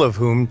 all of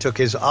whom took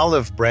his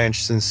olive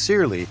branch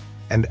sincerely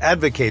and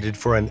advocated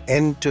for an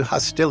end to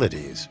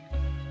hostilities.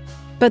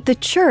 But the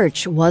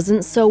church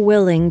wasn't so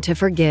willing to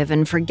forgive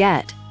and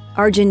forget.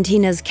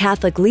 Argentina's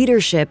Catholic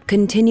leadership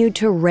continued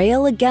to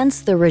rail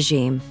against the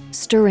regime,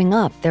 stirring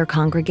up their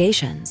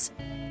congregations.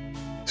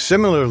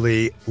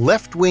 Similarly,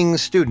 left-wing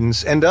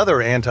students and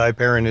other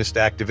anti-Peronist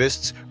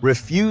activists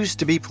refused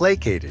to be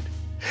placated.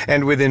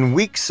 And within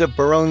weeks of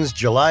Perón's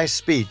July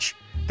speech,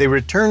 they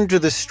returned to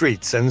the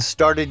streets and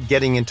started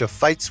getting into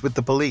fights with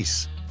the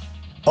police.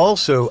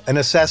 Also, an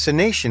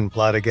assassination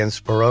plot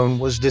against Perón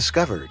was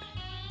discovered.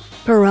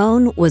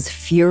 Perón was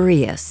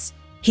furious.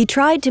 He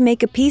tried to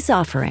make a peace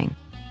offering,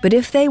 but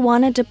if they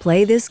wanted to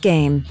play this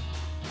game,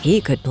 he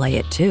could play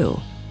it too.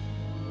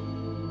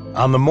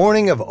 On the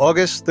morning of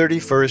August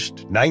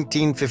 31st,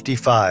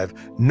 1955,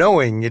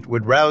 knowing it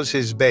would rouse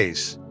his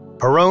base,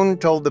 Perón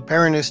told the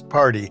Peronist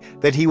Party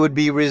that he would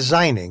be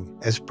resigning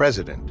as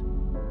president.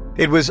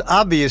 It was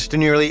obvious to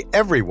nearly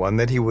everyone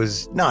that he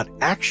was not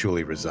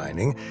actually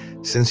resigning,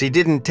 since he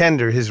didn't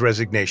tender his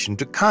resignation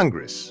to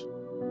Congress.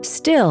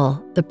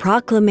 Still, the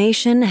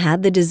proclamation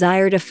had the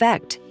desired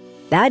effect.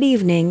 That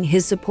evening,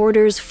 his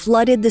supporters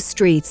flooded the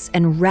streets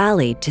and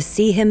rallied to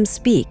see him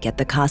speak at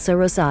the Casa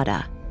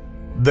Rosada.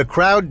 The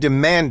crowd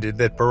demanded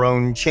that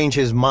Perón change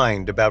his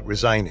mind about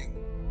resigning.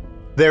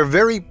 Their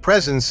very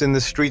presence in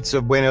the streets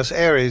of Buenos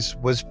Aires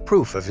was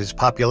proof of his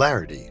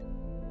popularity.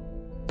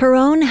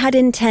 Perón had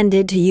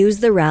intended to use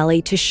the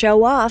rally to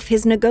show off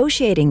his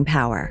negotiating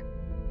power.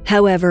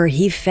 However,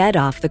 he fed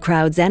off the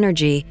crowd's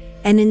energy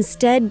and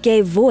instead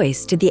gave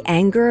voice to the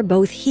anger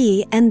both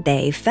he and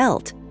they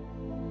felt.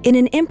 In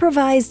an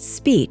improvised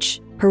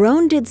speech,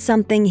 Perón did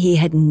something he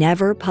had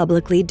never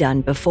publicly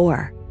done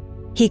before.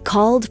 He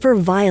called for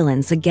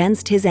violence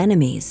against his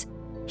enemies.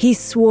 He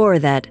swore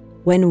that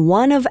when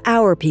one of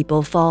our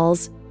people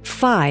falls,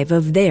 5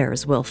 of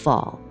theirs will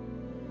fall.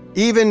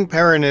 Even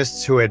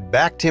Peronists who had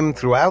backed him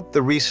throughout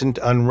the recent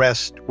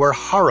unrest were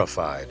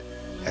horrified,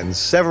 and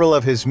several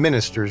of his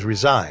ministers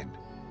resigned.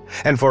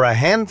 And for a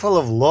handful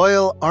of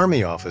loyal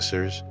army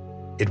officers,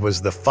 it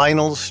was the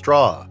final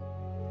straw.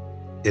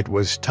 It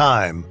was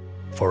time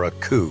for a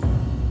coup.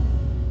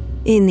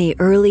 In the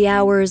early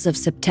hours of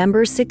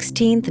September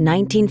 16,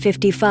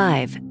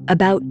 1955,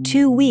 about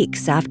 2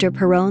 weeks after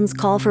Perón's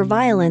call for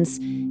violence,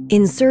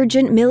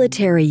 insurgent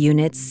military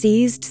units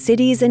seized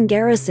cities and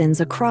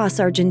garrisons across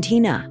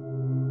Argentina.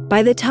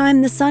 By the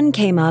time the sun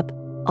came up,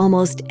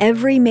 almost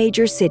every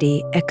major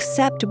city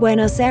except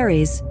Buenos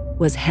Aires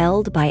was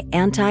held by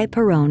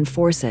anti-Perón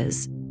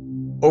forces.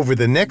 Over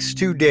the next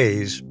 2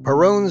 days,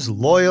 Perón's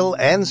loyal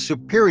and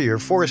superior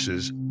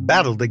forces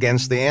battled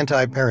against the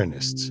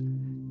anti-Peronists.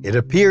 It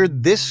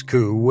appeared this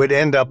coup would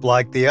end up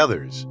like the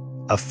others,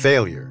 a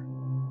failure.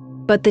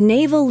 But the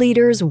naval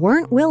leaders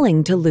weren't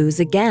willing to lose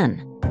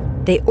again.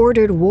 They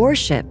ordered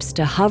warships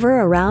to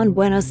hover around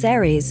Buenos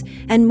Aires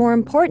and, more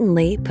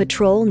importantly,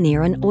 patrol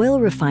near an oil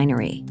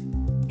refinery.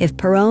 If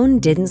Perón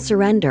didn't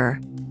surrender,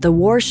 the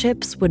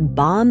warships would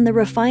bomb the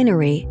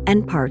refinery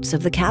and parts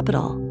of the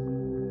capital.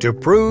 To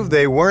prove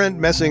they weren't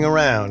messing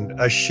around,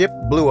 a ship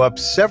blew up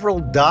several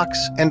docks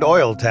and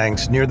oil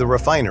tanks near the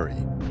refinery.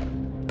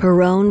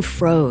 Perón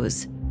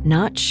froze,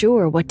 not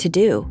sure what to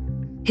do.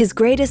 His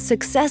greatest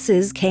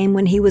successes came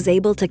when he was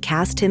able to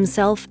cast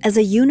himself as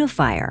a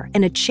unifier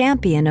and a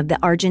champion of the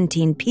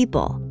Argentine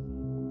people.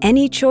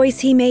 Any choice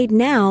he made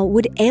now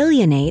would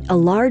alienate a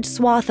large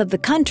swath of the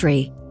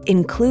country,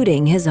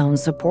 including his own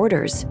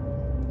supporters.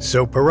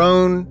 So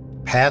Perón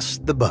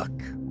passed the buck.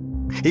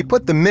 He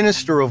put the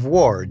Minister of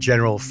War,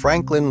 General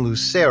Franklin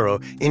Lucero,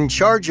 in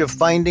charge of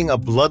finding a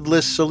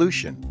bloodless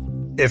solution.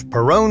 If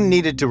Perón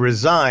needed to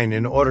resign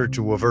in order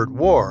to avert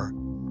war,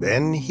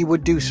 then he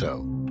would do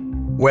so.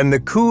 When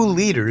the coup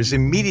leaders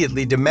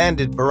immediately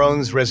demanded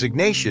Perón's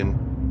resignation,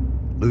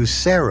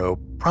 Lucero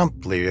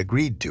promptly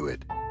agreed to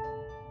it.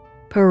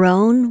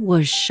 Perón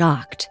was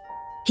shocked.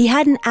 He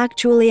hadn't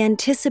actually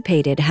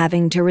anticipated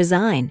having to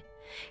resign.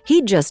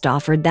 He'd just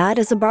offered that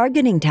as a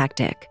bargaining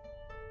tactic.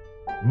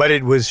 But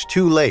it was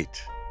too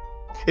late.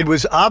 It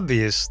was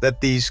obvious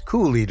that these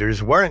coup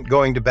leaders weren't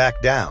going to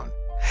back down,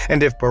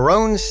 and if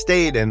Perón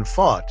stayed and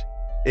fought,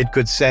 it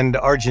could send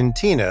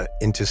Argentina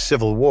into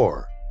civil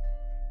war.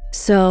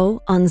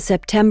 So, on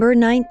September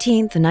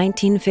 19,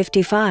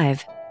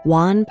 1955,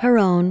 Juan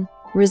Perón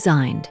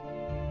resigned.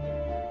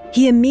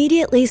 He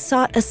immediately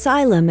sought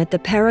asylum at the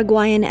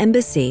Paraguayan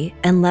embassy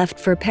and left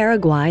for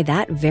Paraguay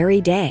that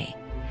very day.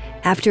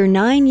 After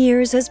 9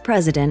 years as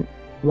president,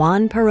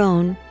 Juan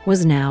Perón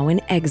was now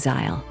in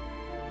exile.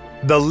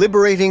 The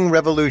Liberating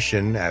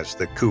Revolution, as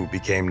the coup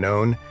became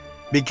known,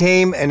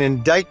 became an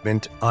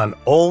indictment on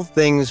all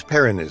things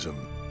Peronism.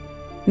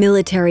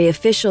 Military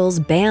officials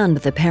banned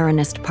the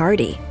Peronist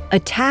Party,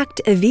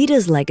 attacked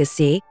Evita's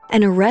legacy,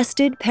 and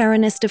arrested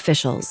Peronist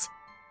officials.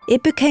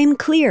 It became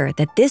clear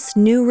that this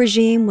new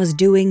regime was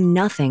doing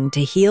nothing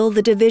to heal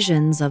the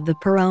divisions of the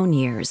Perón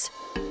years.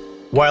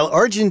 While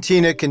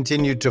Argentina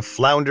continued to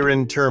flounder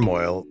in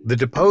turmoil, the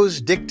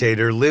deposed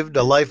dictator lived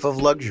a life of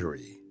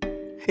luxury.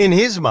 In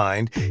his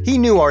mind, he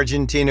knew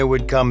Argentina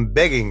would come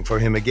begging for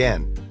him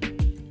again.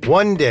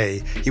 One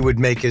day, he would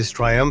make his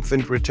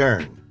triumphant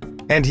return,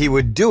 and he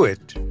would do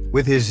it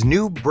with his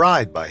new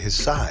bride by his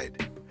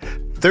side,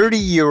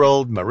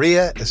 30-year-old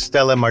Maria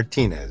Estela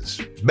Martinez,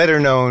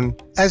 better known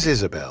as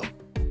Isabel.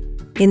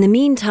 In the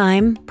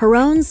meantime,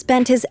 Perón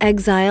spent his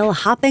exile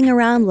hopping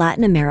around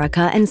Latin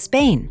America and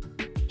Spain.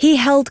 He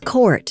held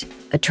court,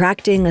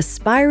 attracting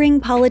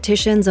aspiring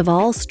politicians of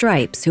all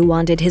stripes who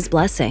wanted his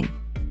blessing.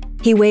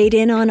 He weighed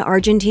in on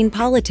Argentine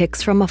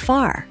politics from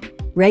afar,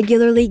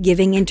 regularly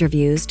giving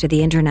interviews to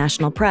the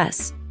international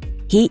press.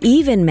 He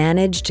even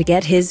managed to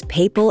get his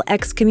papal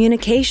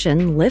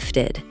excommunication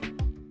lifted.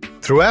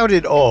 Throughout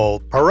it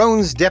all,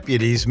 Perón's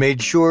deputies made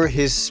sure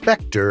his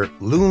specter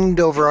loomed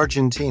over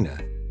Argentina.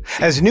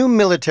 As new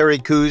military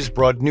coups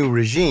brought new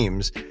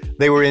regimes,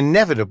 they were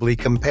inevitably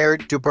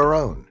compared to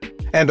Perón,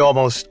 and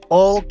almost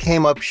all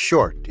came up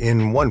short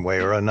in one way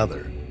or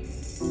another.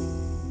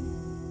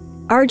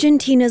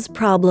 Argentina's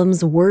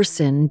problems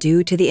worsened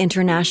due to the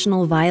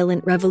international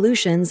violent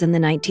revolutions in the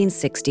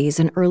 1960s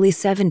and early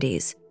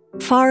 70s.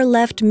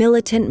 Far-left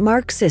militant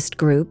Marxist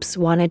groups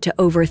wanted to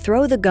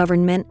overthrow the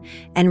government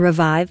and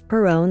revive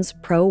Perón's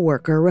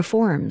pro-worker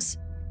reforms.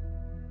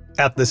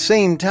 At the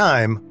same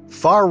time,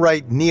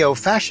 far-right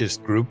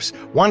neo-fascist groups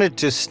wanted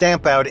to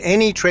stamp out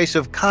any trace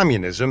of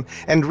communism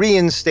and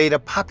reinstate a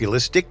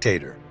populist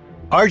dictator.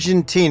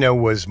 Argentina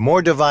was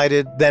more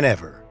divided than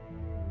ever.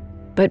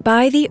 But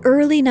by the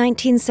early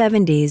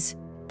 1970s,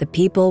 the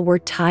people were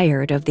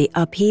tired of the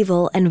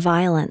upheaval and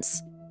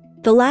violence.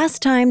 The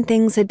last time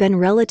things had been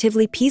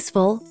relatively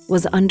peaceful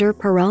was under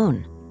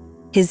Perón.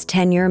 His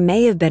tenure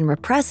may have been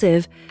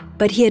repressive,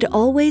 but he had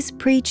always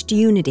preached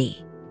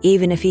unity,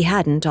 even if he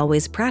hadn't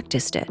always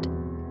practiced it.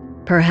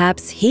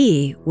 Perhaps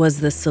he was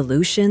the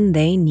solution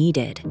they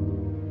needed.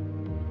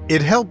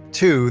 It helped,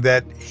 too,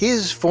 that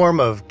his form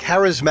of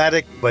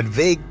charismatic but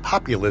vague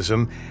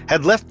populism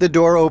had left the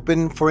door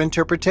open for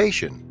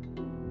interpretation.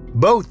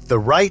 Both the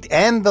right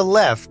and the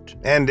left,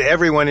 and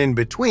everyone in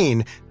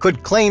between,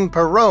 could claim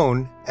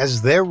Perón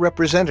as their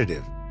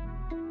representative.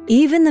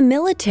 Even the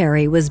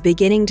military was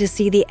beginning to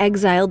see the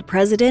exiled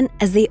president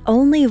as the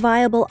only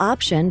viable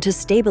option to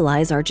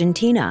stabilize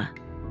Argentina.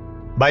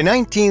 By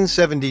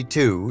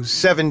 1972,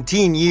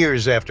 17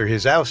 years after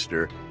his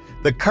ouster,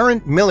 the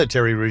current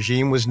military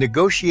regime was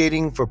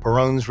negotiating for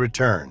Perón's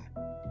return,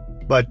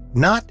 but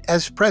not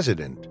as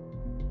president.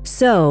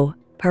 So,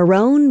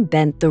 Perón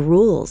bent the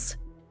rules.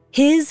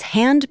 His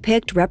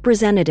hand-picked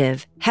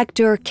representative,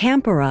 Héctor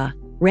Cámpora,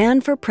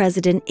 ran for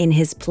president in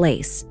his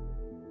place.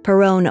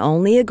 Perón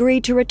only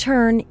agreed to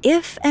return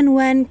if and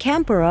when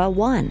Cámpora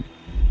won.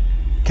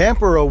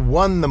 Cámpora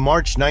won the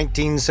March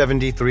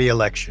 1973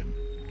 election.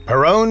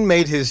 Perón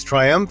made his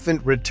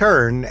triumphant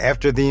return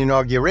after the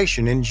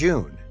inauguration in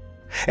June.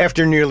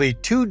 After nearly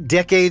 2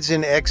 decades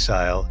in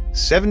exile,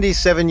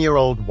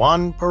 77-year-old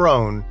Juan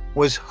Perón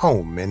was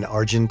home in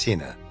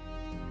Argentina.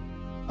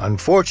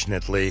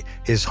 Unfortunately,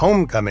 his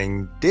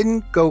homecoming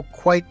didn't go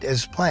quite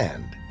as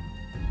planned.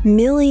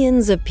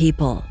 Millions of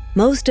people,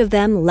 most of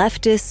them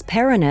leftist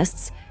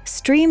Peronists,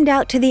 streamed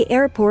out to the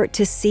airport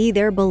to see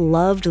their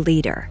beloved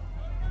leader.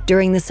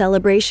 During the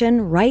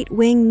celebration,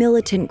 right-wing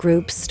militant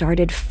groups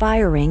started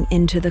firing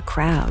into the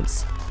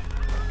crowds.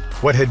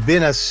 What had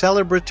been a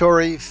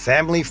celebratory,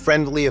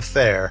 family-friendly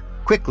affair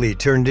quickly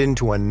turned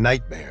into a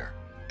nightmare.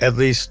 At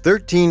least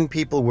 13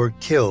 people were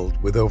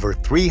killed, with over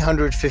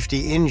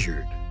 350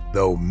 injured,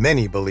 though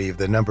many believe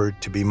the number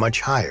to be much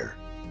higher.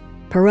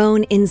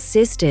 Perón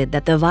insisted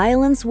that the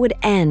violence would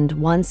end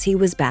once he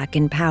was back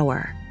in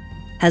power.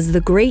 As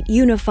the great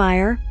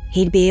unifier,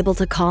 he'd be able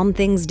to calm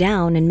things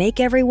down and make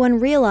everyone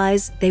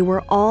realize they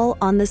were all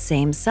on the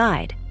same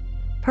side,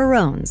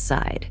 Perón's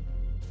side.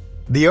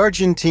 The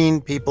Argentine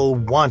people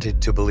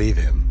wanted to believe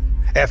him.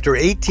 After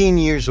 18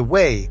 years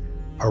away,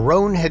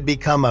 Perón had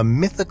become a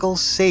mythical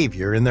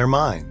savior in their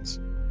minds.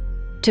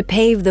 To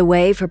pave the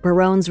way for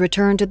Perón's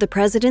return to the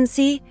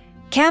presidency,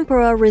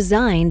 Cámpora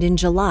resigned in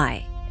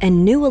July,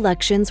 and new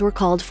elections were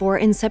called for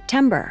in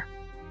September.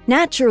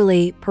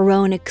 Naturally,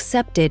 Perón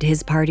accepted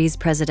his party's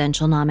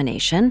presidential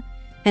nomination,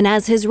 and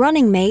as his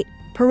running mate,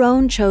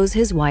 Perón chose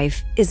his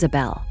wife,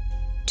 Isabel.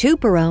 2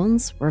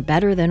 Peróns were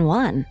better than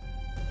one.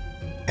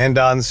 And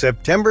on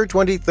September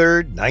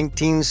 23,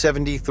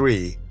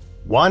 1973,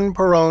 Juan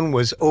Perón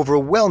was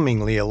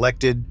overwhelmingly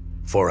elected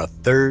for a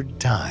 3rd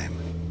time.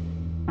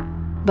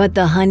 But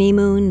the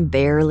honeymoon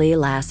barely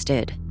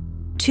lasted.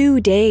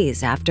 2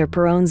 days after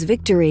Perón's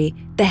victory,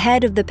 the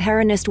head of the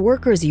Peronist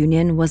Workers'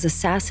 Union was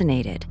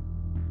assassinated.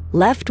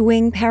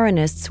 Left-wing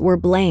Peronists were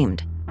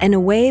blamed, and a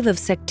wave of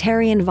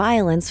sectarian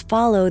violence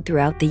followed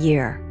throughout the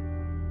year.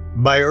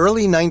 By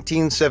early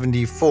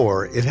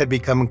 1974, it had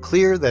become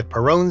clear that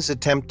Perón's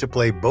attempt to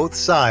play both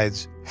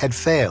sides had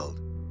failed.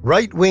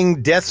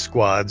 Right-wing death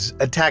squads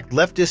attacked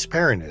leftist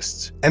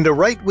Peronists, and a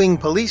right-wing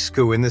police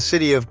coup in the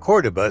city of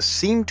Córdoba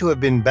seemed to have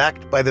been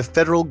backed by the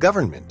federal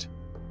government.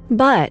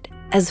 But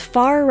as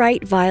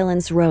far-right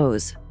violence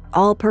rose,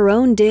 all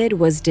Perón did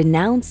was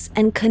denounce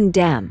and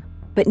condemn,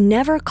 but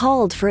never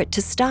called for it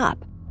to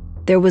stop.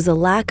 There was a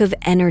lack of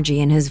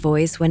energy in his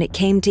voice when it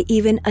came to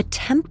even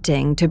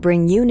attempting to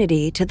bring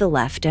unity to the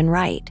left and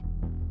right.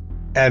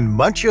 And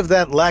much of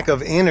that lack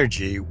of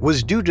energy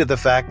was due to the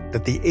fact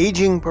that the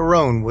aging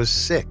Perón was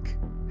sick.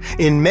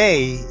 In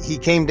May, he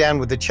came down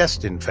with a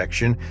chest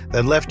infection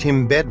that left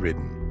him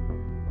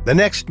bedridden. The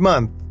next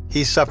month,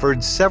 he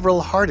suffered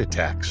several heart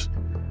attacks.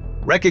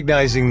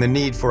 Recognizing the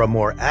need for a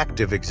more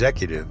active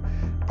executive,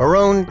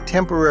 Perón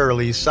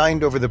temporarily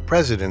signed over the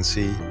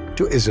presidency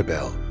to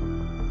Isabel.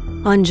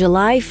 On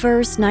July 1,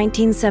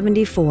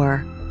 1974,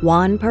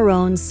 Juan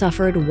Perón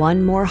suffered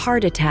one more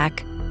heart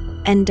attack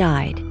and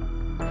died.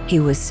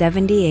 He was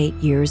 78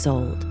 years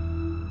old.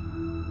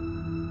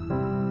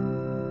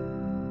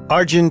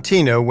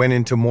 Argentina went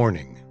into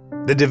mourning.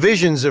 The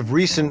divisions of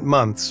recent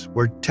months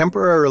were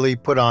temporarily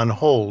put on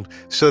hold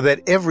so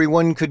that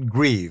everyone could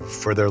grieve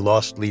for their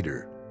lost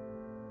leader.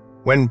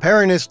 When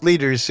Peronist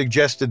leaders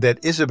suggested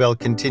that Isabel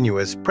continue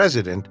as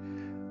president,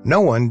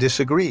 no one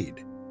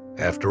disagreed.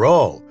 After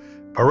all,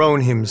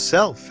 Perón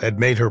himself had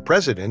made her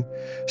president,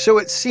 so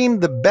it seemed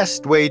the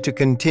best way to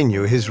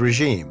continue his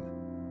regime.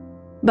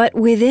 But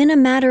within a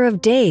matter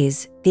of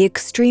days, the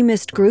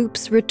extremist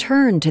groups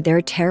returned to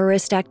their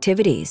terrorist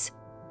activities.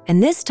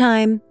 And this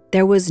time,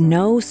 there was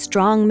no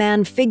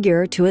strongman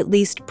figure to at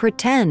least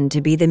pretend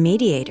to be the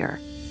mediator.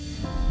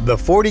 The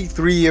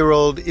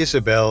 43-year-old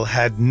Isabel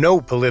had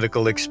no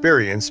political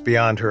experience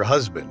beyond her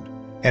husband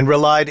and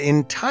relied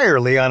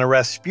entirely on a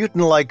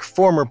Rasputin-like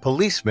former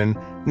policeman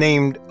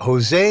named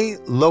José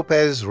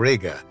López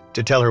Rega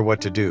to tell her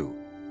what to do.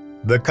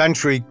 The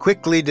country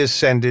quickly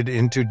descended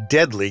into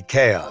deadly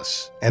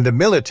chaos, and a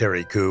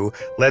military coup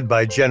led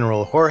by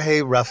General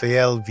Jorge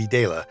Rafael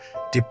Videla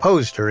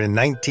deposed her in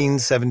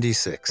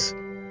 1976.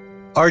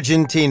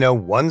 Argentina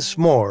once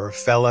more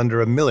fell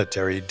under a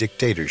military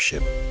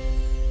dictatorship.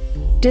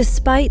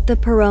 Despite the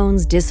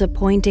Perón's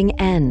disappointing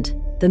end,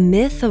 the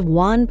myth of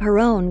Juan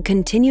Perón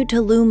continued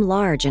to loom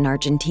large in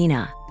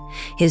Argentina.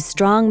 His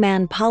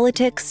strongman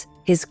politics,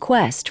 his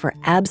quest for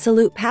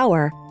absolute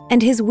power,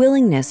 and his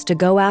willingness to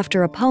go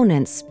after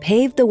opponents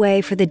paved the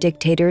way for the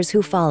dictators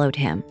who followed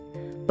him,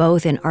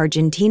 both in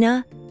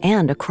Argentina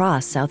and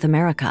across South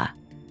America.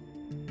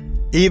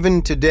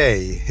 Even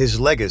today, his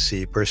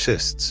legacy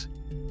persists.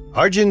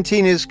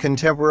 Argentina's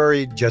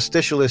contemporary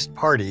Justicialist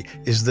Party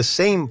is the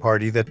same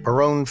party that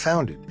Perón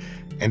founded,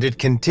 and it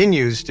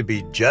continues to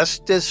be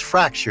just as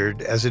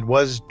fractured as it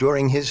was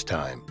during his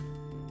time.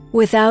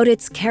 Without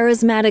its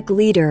charismatic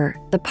leader,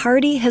 the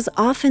party has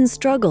often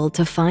struggled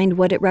to find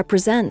what it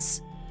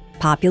represents.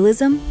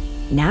 Populism?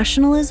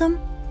 Nationalism?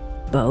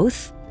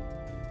 Both?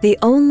 The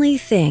only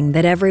thing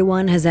that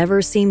everyone has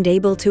ever seemed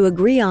able to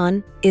agree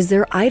on is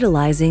their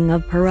idolizing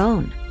of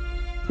Perón,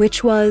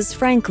 which was,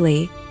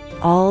 frankly,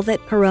 all that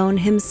Perón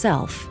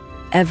himself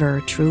ever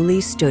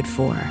truly stood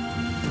for.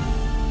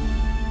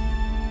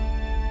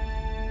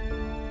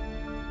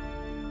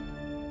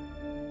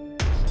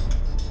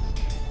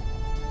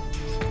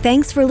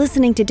 Thanks for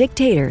listening to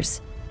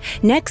Dictators.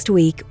 Next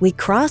week, we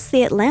cross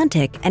the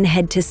Atlantic and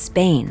head to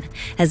Spain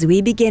as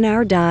we begin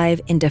our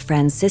dive into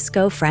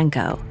Francisco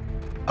Franco.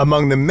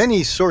 Among the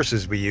many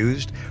sources we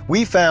used,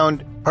 we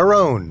found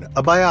Perón,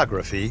 a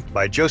biography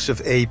by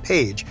Joseph A.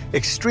 Page,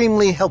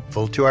 extremely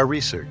helpful to our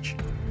research.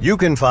 You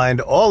can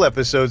find all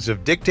episodes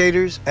of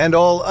Dictators and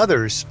all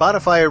other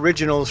Spotify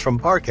originals from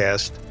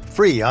Parcast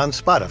free on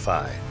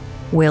Spotify.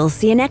 We'll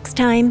see you next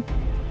time.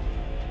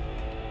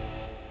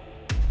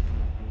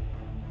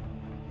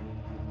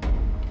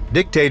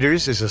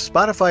 Dictators is a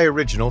Spotify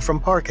original from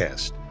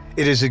Parcast.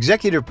 It is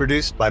executive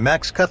produced by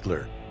Max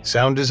Cutler,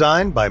 sound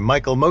design by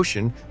Michael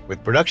Motion,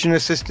 with production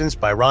assistance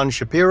by Ron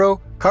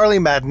Shapiro, Carly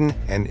Madden,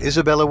 and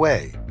Isabella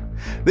Way.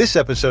 This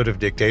episode of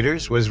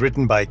Dictators was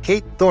written by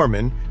Kate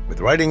Thorman, with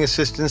writing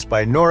assistance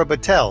by Nora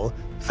Battelle,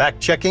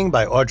 fact-checking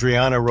by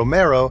Adriana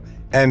Romero,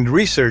 and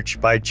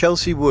research by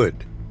Chelsea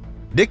Wood.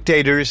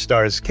 Dictators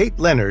stars Kate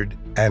Leonard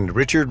and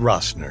Richard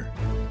Rossner.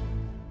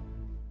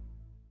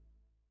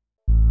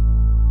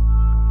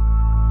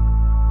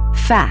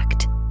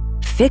 Fact,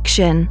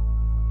 fiction,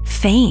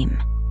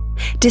 fame.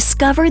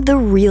 Discover the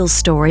real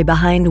story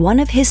behind one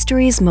of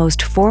history's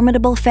most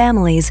formidable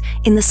families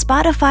in the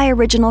Spotify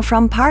original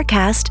from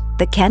Parcast,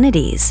 The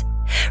Kennedys.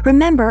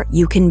 Remember,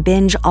 you can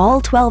binge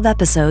all 12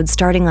 episodes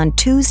starting on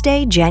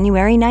Tuesday,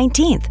 January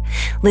 19th.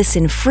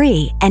 Listen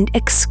free and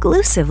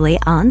exclusively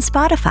on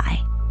Spotify.